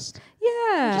Bechdel test.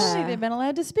 Yeah. Just like they've been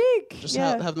allowed to speak. Just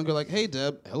have them go like, hey,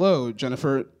 Deb. Hello,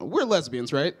 Jennifer. We're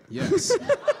lesbians, right? Yes.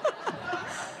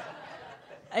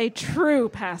 A true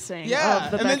passing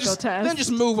of the Bechdel test. Then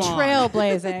just move on.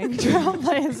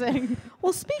 Trailblazing.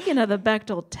 Well, speaking of the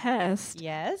Bechdel test.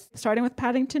 Yes. Starting with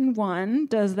Paddington 1,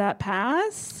 does that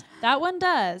pass? That one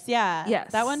does, yeah.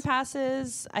 Yes. That one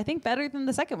passes, I think, better than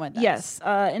the second one does. Yes.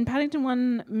 In Paddington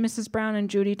 1, Mrs. Brown and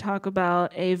Judy talk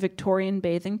about a Victorian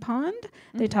bathing pond.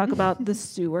 They talk about the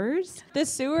sewers. The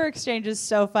sewer exchange is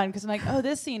so fun because I'm like, oh,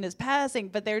 this scene is passing,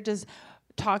 but they're just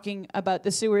talking about the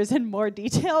sewers in more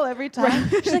detail every time.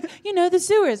 She's like, the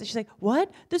sewers. And she's like,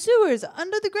 what? The sewers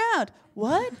under the ground.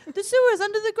 What? The sewers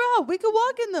under the ground. We could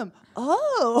walk in them.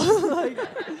 Oh.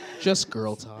 Just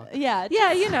girl talk. Yeah.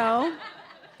 Yeah,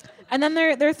 And then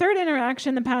their third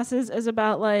interaction that passes is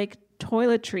about like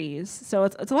toiletries. So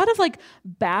it's a lot of like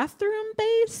bathroom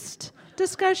based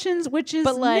discussions, which is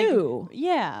new.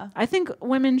 Yeah. I think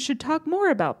women should talk more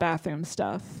about bathroom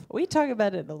stuff. We talk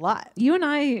about it a lot. You and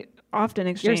I often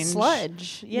exchange your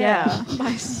sludge. Yeah.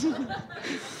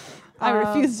 I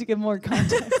refuse to give more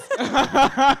context.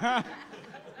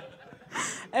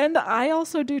 And I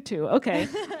also do too. Okay.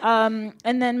 And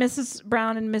then Mrs.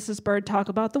 Brown and Mrs. Bird talk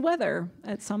about the weather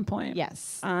at some point.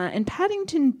 Yes. In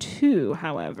Paddington 2,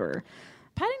 however.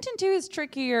 Paddington 2 is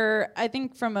trickier, I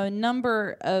think, from a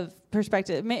number of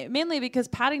perspective, mainly because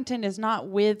Paddington is not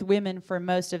with women for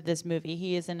most of this movie.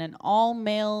 He is in an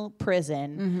all-male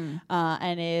prison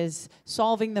and is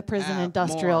solving the prison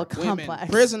industrial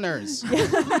complex. Prisoners.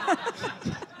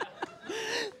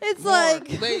 It's more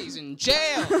like ladies in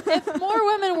jail. If more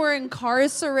women were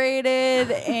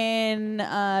incarcerated in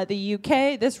the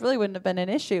UK, this really wouldn't have been an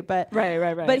issue. But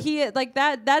right. But he like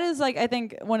that is like I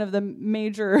think one of the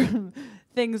major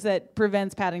things that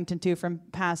prevents Paddington 2 from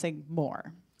passing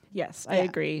more. Yes, I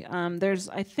agree. There's,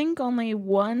 I think, only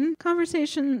one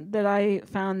conversation that I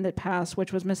found that passed,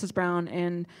 which was Mrs. Brown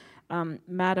and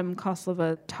Madame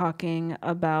Koslova talking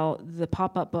about the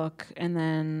pop-up book and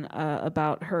then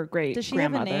about her great-grandmother. Does she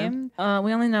have a name?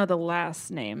 We only know the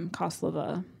last name,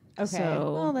 Koslova. Okay.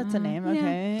 So, well, that's a name.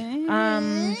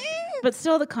 Okay. But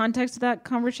still, the context of that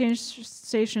conversation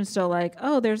is still like,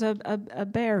 oh, there's a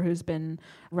bear who's been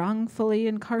wrongfully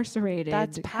incarcerated.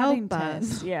 That's Help Paddington.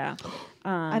 us. Yeah.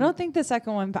 I don't think the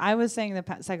second one. I was saying the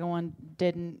second one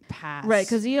didn't pass. Right,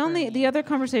 because the other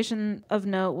conversation of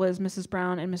note was Mrs.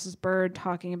 Brown and Mrs. Bird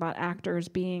talking about actors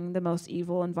being the most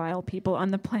evil and vile people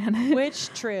on the planet. Which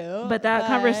true. But that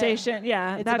conversation,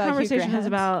 that conversation is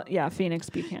about Phoenix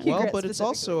Buchanan. Well, but it's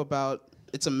also about.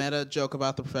 It's a meta joke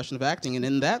about the profession of acting, and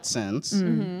in that sense,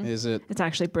 is it? It's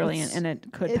actually brilliant, and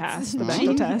it could pass the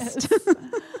Bechdel test.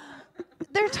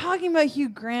 They're talking about Hugh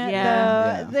Grant,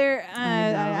 Yeah. though. They're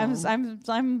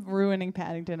I'm ruining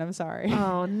Paddington. I'm sorry.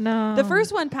 Oh no. The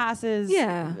first one passes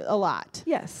a lot.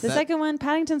 Yes. The second one,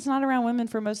 Paddington's not around women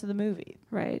for most of the movie.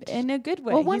 Right. In a good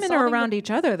way. Well, He's women are solving around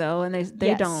each other though, and they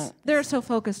Yes. don't. They're so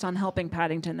focused on helping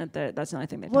Paddington that that's the only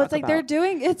thing they talk about. Well, it's like they're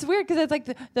doing. It's weird because it's like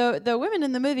the women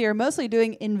in the movie are mostly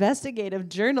doing investigative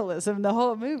journalism the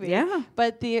whole movie. Yeah.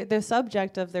 But the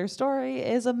subject of their story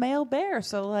is a male bear.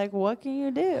 So like, what can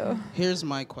you do? Here's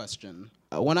my question.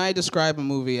 When I describe a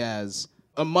movie as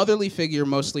a motherly figure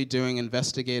mostly doing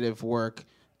investigative work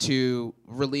to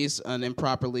release an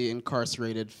improperly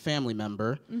incarcerated family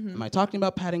member, am I talking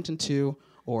about Paddington 2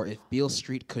 or If Beale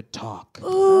Street Could Talk?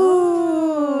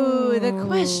 Ooh, the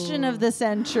question of the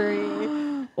century.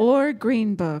 Or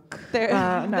Green Book.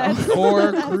 No.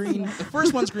 Or Green. The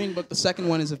first one's Green Book. The second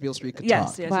one is If Beale Street Could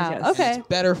Talk. Yes. Okay. It's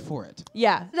better for it.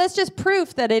 Yeah, that's just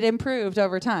proof that it improved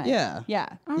over time. Yeah.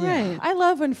 All right. I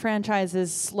love when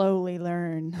franchises slowly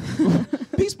learn.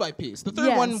 Piece by piece. The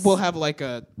third one will have like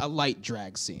a light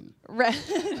drag scene. Right.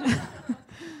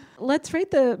 Let's rate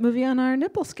the movie on our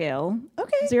nipple scale.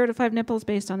 Okay. 0 to 5 nipples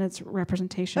based on its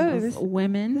representation of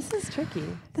women. This is tricky.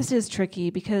 This is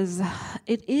tricky because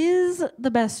it is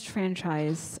the best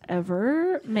franchise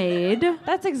ever made.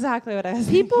 That's exactly what I was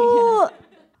People...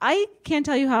 I can't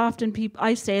tell you how often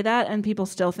I say that and people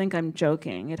still think I'm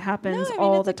joking. It happens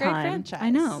all the time. I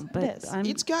know, but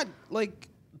it's got like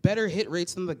better hit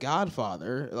rates than The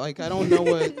Godfather. Like I don't know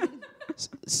what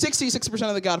 66%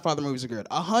 of the Godfather movies are good.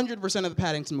 100% of the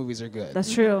Paddington movies are good.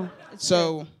 That's true.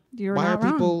 So why are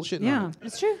people shitting on it?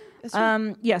 It's true. So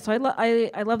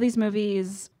I love these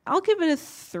movies. I'll give it a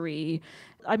 3.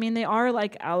 I mean, they are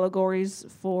like allegories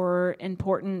for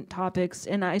important topics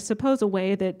in, I suppose, a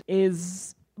way that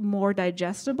is more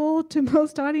digestible to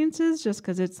most audiences just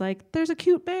because it's like, there's a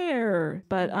cute bear.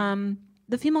 But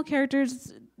the female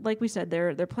characters, like we said,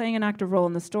 they're playing an active role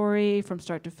in the story from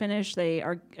start to finish. They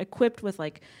are equipped with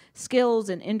like skills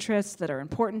and interests that are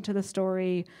important to the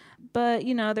story. But,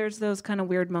 there's those kind of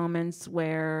weird moments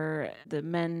where the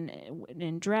men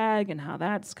in drag and how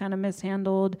that's kind of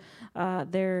mishandled.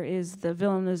 There is the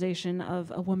villainization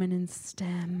of a woman in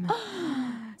STEM.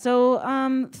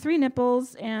 So 3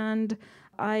 nipples, and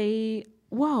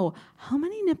whoa, how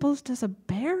many nipples does a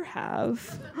bear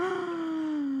have?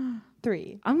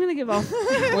 3. I'm going to give all...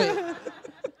 Wait.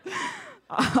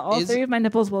 All 3 of my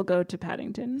nipples will go to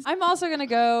Paddington. I'm also going to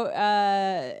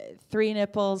go 3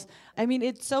 nipples. I mean,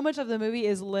 it's so much of the movie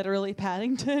is literally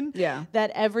Paddington. Yeah.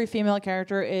 That every female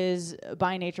character is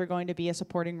by nature going to be a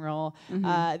supporting role.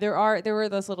 There were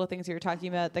those little things you were talking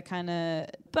about that kind of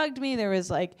bugged me. There was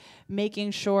like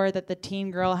making sure that the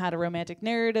teen girl had a romantic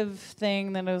narrative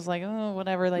thing. Then it was like, oh,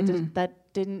 whatever. Like that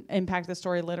didn't impact the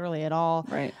story literally at all.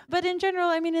 Right. But in general,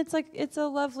 I mean, it's a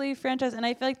lovely franchise, and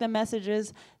I feel like the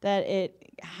messages that it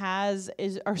has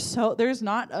are so. There's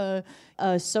not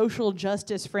a social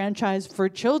justice franchise for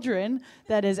children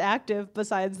that is active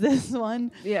besides this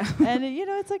one. Yeah. And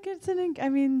I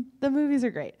mean, the movies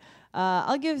are great.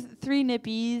 I'll give 3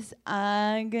 nippies.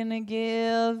 I'm gonna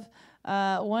give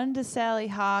 1 to Sally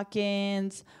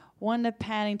Hawkins, 1 to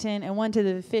Paddington, and 1 to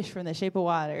the fish from The Shape of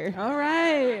Water. All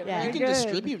right. Yeah. You can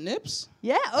distribute nips?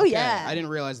 Yeah. Oh, Okay. yeah. I didn't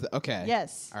realize that. Okay.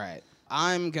 Yes. All right.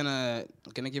 I'm gonna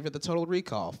give it the Total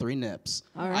Recall, 3 nips.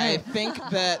 All right. I think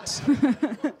that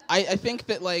I think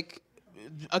that like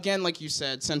again, like you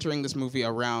said, centering this movie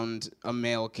around a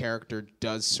male character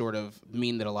does sort of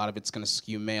mean that a lot of it's going to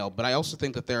skew male. But I also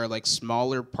think that there are like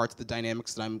smaller parts of the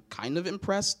dynamics that I'm kind of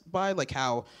impressed by, like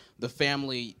how the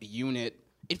family unit.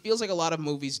 It feels like a lot of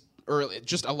movies, or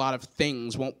just a lot of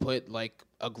things, won't put like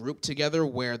a group together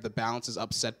where the balance is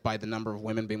upset by the number of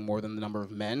women being more than the number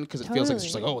of men, because it feels like it's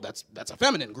just like, oh, that's a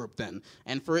feminine group then.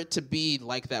 And for it to be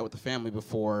like that with the family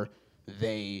before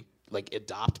they like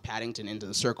adopt Paddington into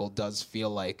the circle does feel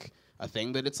like a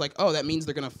thing that it's like, oh, that means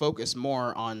they're going to focus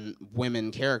more on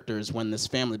women characters when this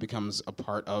family becomes a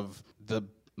part of the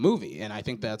movie. And I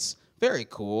think that's very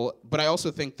cool. But I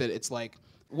also think that it's like,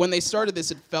 when they started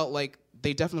this, it felt like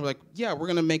they definitely were like, yeah, we're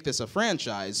going to make this a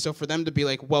franchise. So for them to be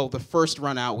like, well, the first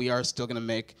run out, we are still going to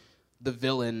make the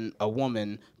villain a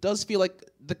woman, does feel like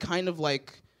the kind of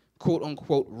like, quote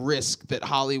unquote risk that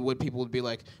Hollywood people would be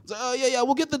like, oh yeah,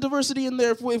 we'll get the diversity in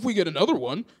there if we get another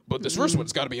one, but this first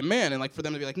one's got to be a man. And like for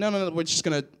them to be like, no,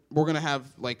 we're gonna have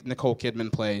like Nicole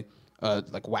Kidman play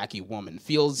like wacky woman,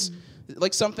 feels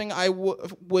like something I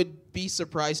would be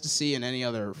surprised to see in any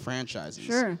other franchises.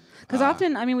 Sure, because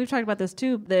often, I mean, we've talked about this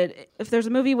too, that if there's a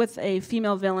movie with a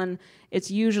female villain, it's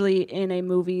usually in a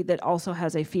movie that also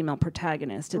has a female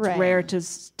protagonist. It's rare to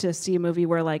see a movie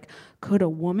where, like, could a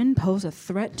woman pose a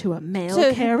threat to a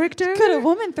male character? Could a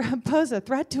woman pose a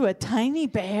threat to a tiny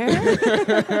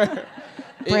bear?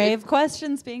 Brave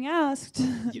questions being asked.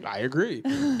 I agree.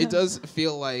 It does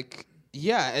feel like,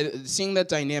 yeah, seeing that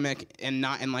dynamic and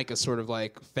not in like a sort of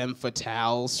like femme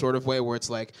fatale sort of way where it's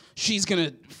like she's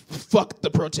gonna fuck the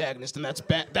protagonist and that's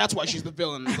bad. That's why she's the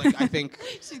villain. Like I think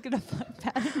she's gonna fuck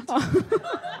Paddington.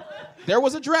 There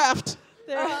was a draft.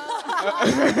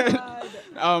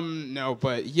 No,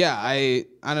 but yeah, I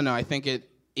don't know. I think it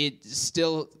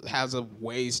still has a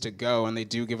ways to go, and they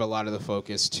do give a lot of the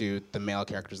focus to the male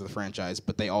characters of the franchise.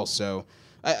 But they also,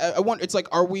 I want. It's like,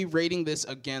 are we rating this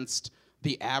against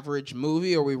the average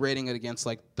movie, or are we rating it against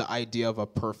like the idea of a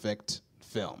perfect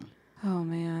film? Oh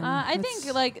man, I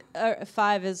think like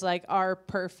 5 is like our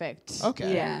perfect.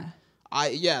 Okay. Yeah.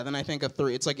 Then I think a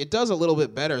 3. It's like it does a little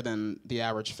bit better than the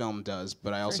average film does,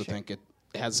 but I also think it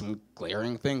has some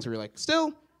glaring things where you're like,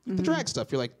 still the drag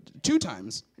stuff. You're like 2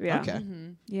 times. Yeah. Okay.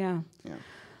 Mm-hmm. Yeah.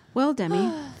 Well,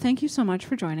 Demi, thank you so much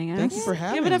for joining us. Thank you for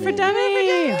having me. Give it up for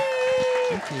Demi.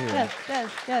 Thank you.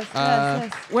 Yes.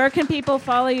 Where can people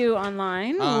follow you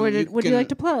online? Would you like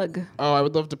to plug? Oh, I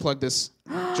would love to plug this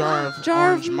jar of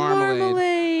orange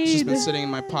marmalade. It's just been sitting in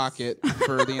my pocket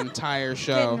for the entire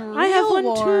show. I have one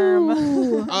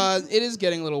too. It is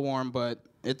getting a little warm, but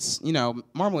it's,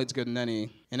 marmalade's good in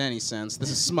any sense. This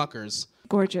is Smucker's.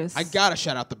 Gorgeous. I gotta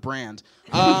shout out the brand.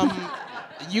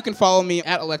 You can follow me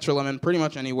at Electra Lemon pretty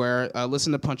much anywhere.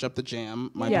 Listen to Punch Up the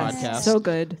Jam, my podcast. So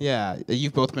good. Yeah,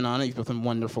 you've both been on it. You've both been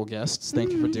wonderful guests.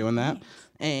 Thank you for doing that.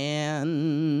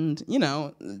 And,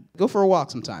 go for a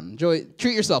walk sometime. Enjoy.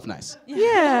 Treat yourself nice.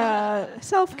 Yeah.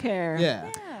 Self-care.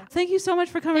 Yeah. Thank you so much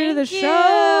for coming to the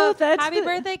show. Happy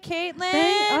birthday,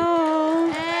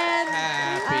 Caitlin.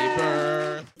 Happy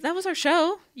birthday. That was our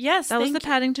show. Yes. That was the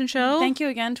Paddington show. Thank you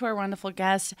again to our wonderful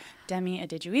guest, Demi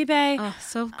Adejuyigbe. Oh,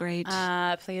 so great.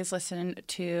 Please listen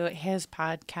to his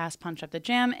podcast, Punch Up the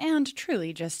Jam, and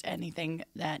truly just anything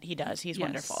that he does. He's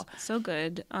wonderful. So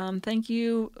good. Thank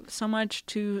you so much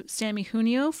to Sammy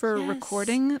Junio for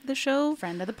recording the show.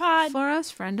 Friend of the pod. For us,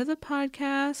 friend of the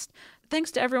podcast. Thanks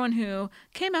to everyone who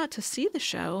came out to see the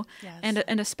show, and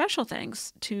a special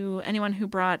thanks to anyone who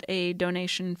brought a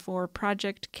donation for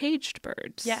Project Caged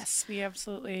Birds. Yes, we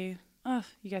absolutely... Oh,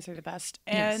 you guys are the best.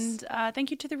 And thank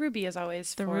you to the Ruby, as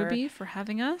always, for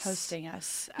having us. Hosting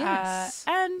us. Yes.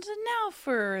 And now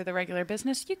for the regular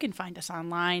business, you can find us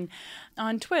online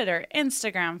on Twitter,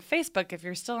 Instagram, Facebook. If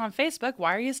you're still on Facebook,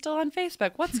 why are you still on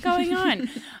Facebook? What's going on?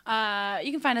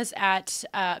 You can find us at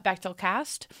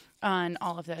Bechtelcast on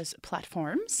all of those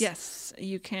platforms. Yes,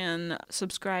 you can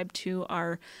subscribe to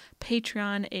our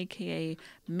Patreon, aka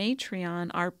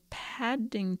Matreon, our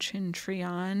Paddington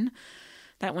Treon.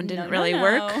 That one didn't really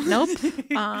work. Nope.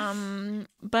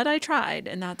 But I tried,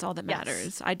 and that's all that matters.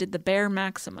 Yes. I did the Bear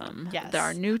Maximum. Yes.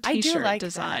 Our new T-shirt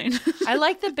design. I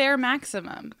like the Bear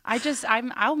Maximum.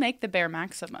 I'll make the Bear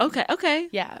Maximum. Okay.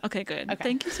 Yeah. Okay, good. Okay.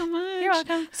 Thank you so much. You're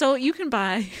welcome. So you can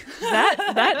buy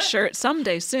that shirt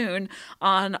someday soon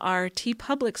on our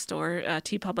TeePublic store,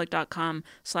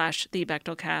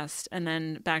 tpublic.com/thebechtelcast. And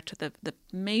then back to the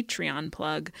Matreon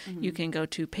plug, you can go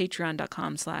to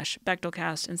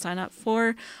patreon.com/Bechtelcast and sign up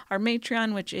for our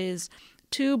Matreon, which is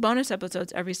 2 bonus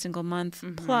episodes every single month,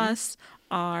 plus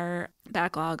our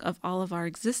backlog of all of our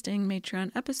existing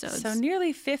Matreon episodes. So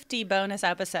nearly 50 bonus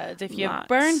episodes. If you Lots.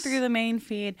 burn through the main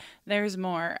feed, there's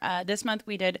more. This month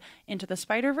we did Into the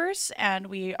Spider-Verse, and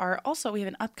we have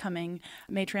an upcoming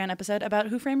Matreon episode about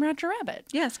Who Framed Roger Rabbit.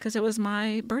 Yes, because it was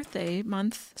my birthday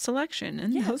month selection,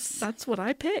 and that's what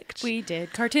I picked. We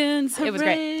did cartoons. Hooray. It was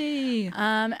great.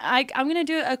 I'm going to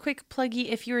do a quick pluggy.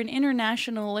 If you're an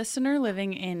international listener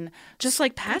living in just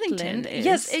like Paddington is.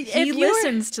 Yes, he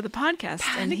listens to the podcast,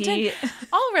 Paddington, and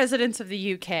all residents of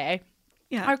the UK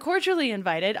Yeah. are cordially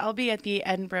invited. I'll be at the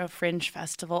Edinburgh Fringe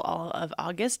Festival all of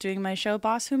August doing my show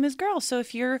Boss Whom Is Girl. So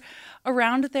if you're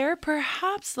around there,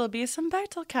 perhaps there'll be some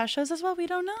Bechtel Cast shows as well. We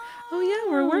don't know. Oh, yeah,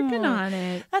 we're working on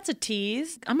it. That's a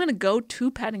tease. I'm going to go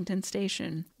to Paddington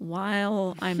Station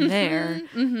while I'm there.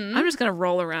 I'm just going to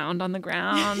roll around on the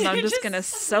ground. I'm just going to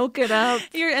soak it up.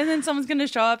 And then someone's going to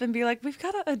show up and be like, we've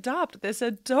got to adopt this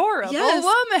adorable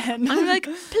woman. I'm like,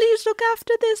 please look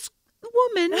after this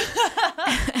woman.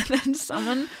 And then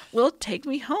someone will take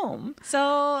me home.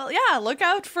 So yeah, look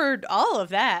out for all of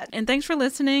that. And thanks for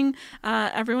listening.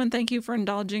 Everyone, thank you for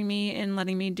indulging me in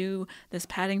letting me do this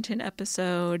Paddington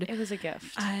episode. It was a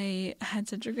gift. I had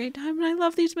such a great time, and I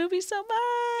love these movies so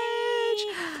much.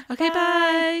 Okay,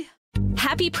 bye.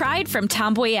 Happy Pride from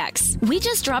Tomboy X. We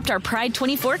just dropped our Pride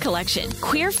 24 collection.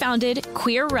 Queer founded,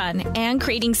 queer run, and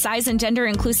creating size and gender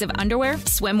inclusive underwear,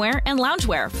 swimwear, and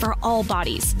loungewear for all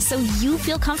bodies, so you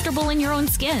feel comfortable in your own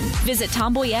skin. Visit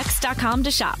tomboyx.com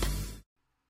to shop.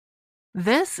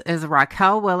 This is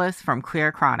Raquel Willis from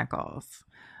Queer Chronicles.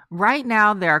 Right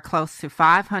now, there are close to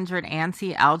 500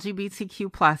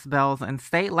 anti-LGBTQ+ bills in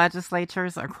state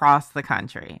legislatures across the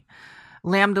country.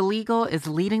 Lambda Legal is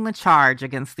leading the charge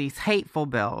against these hateful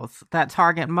bills that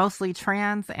target mostly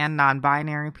trans and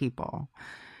non-binary people.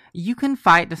 You can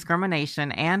fight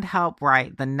discrimination and help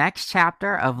write the next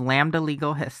chapter of Lambda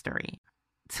Legal history.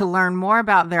 To learn more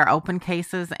about their open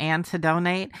cases and to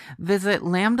donate, visit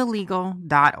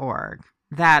lambdalegal.org.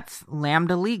 That's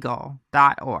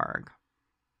lambdalegal.org.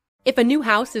 If a new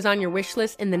house is on your wish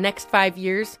list in the next 5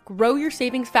 years, grow your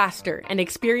savings faster and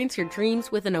experience your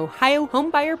dreams with an Ohio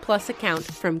Homebuyer Plus account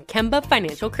from Kemba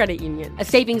Financial Credit Union. A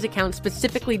savings account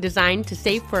specifically designed to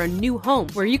save for a new home,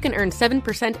 where you can earn 7%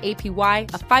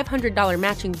 APY, a $500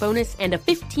 matching bonus, and a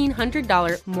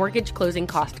 $1,500 mortgage closing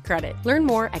cost credit. Learn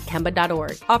more at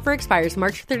Kemba.org. Offer expires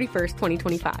March 31st,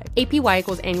 2025. APY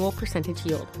equals annual percentage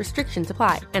yield. Restrictions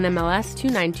apply. NMLS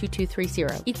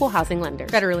 292230. Equal housing lender.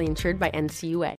 Federally insured by NCUA.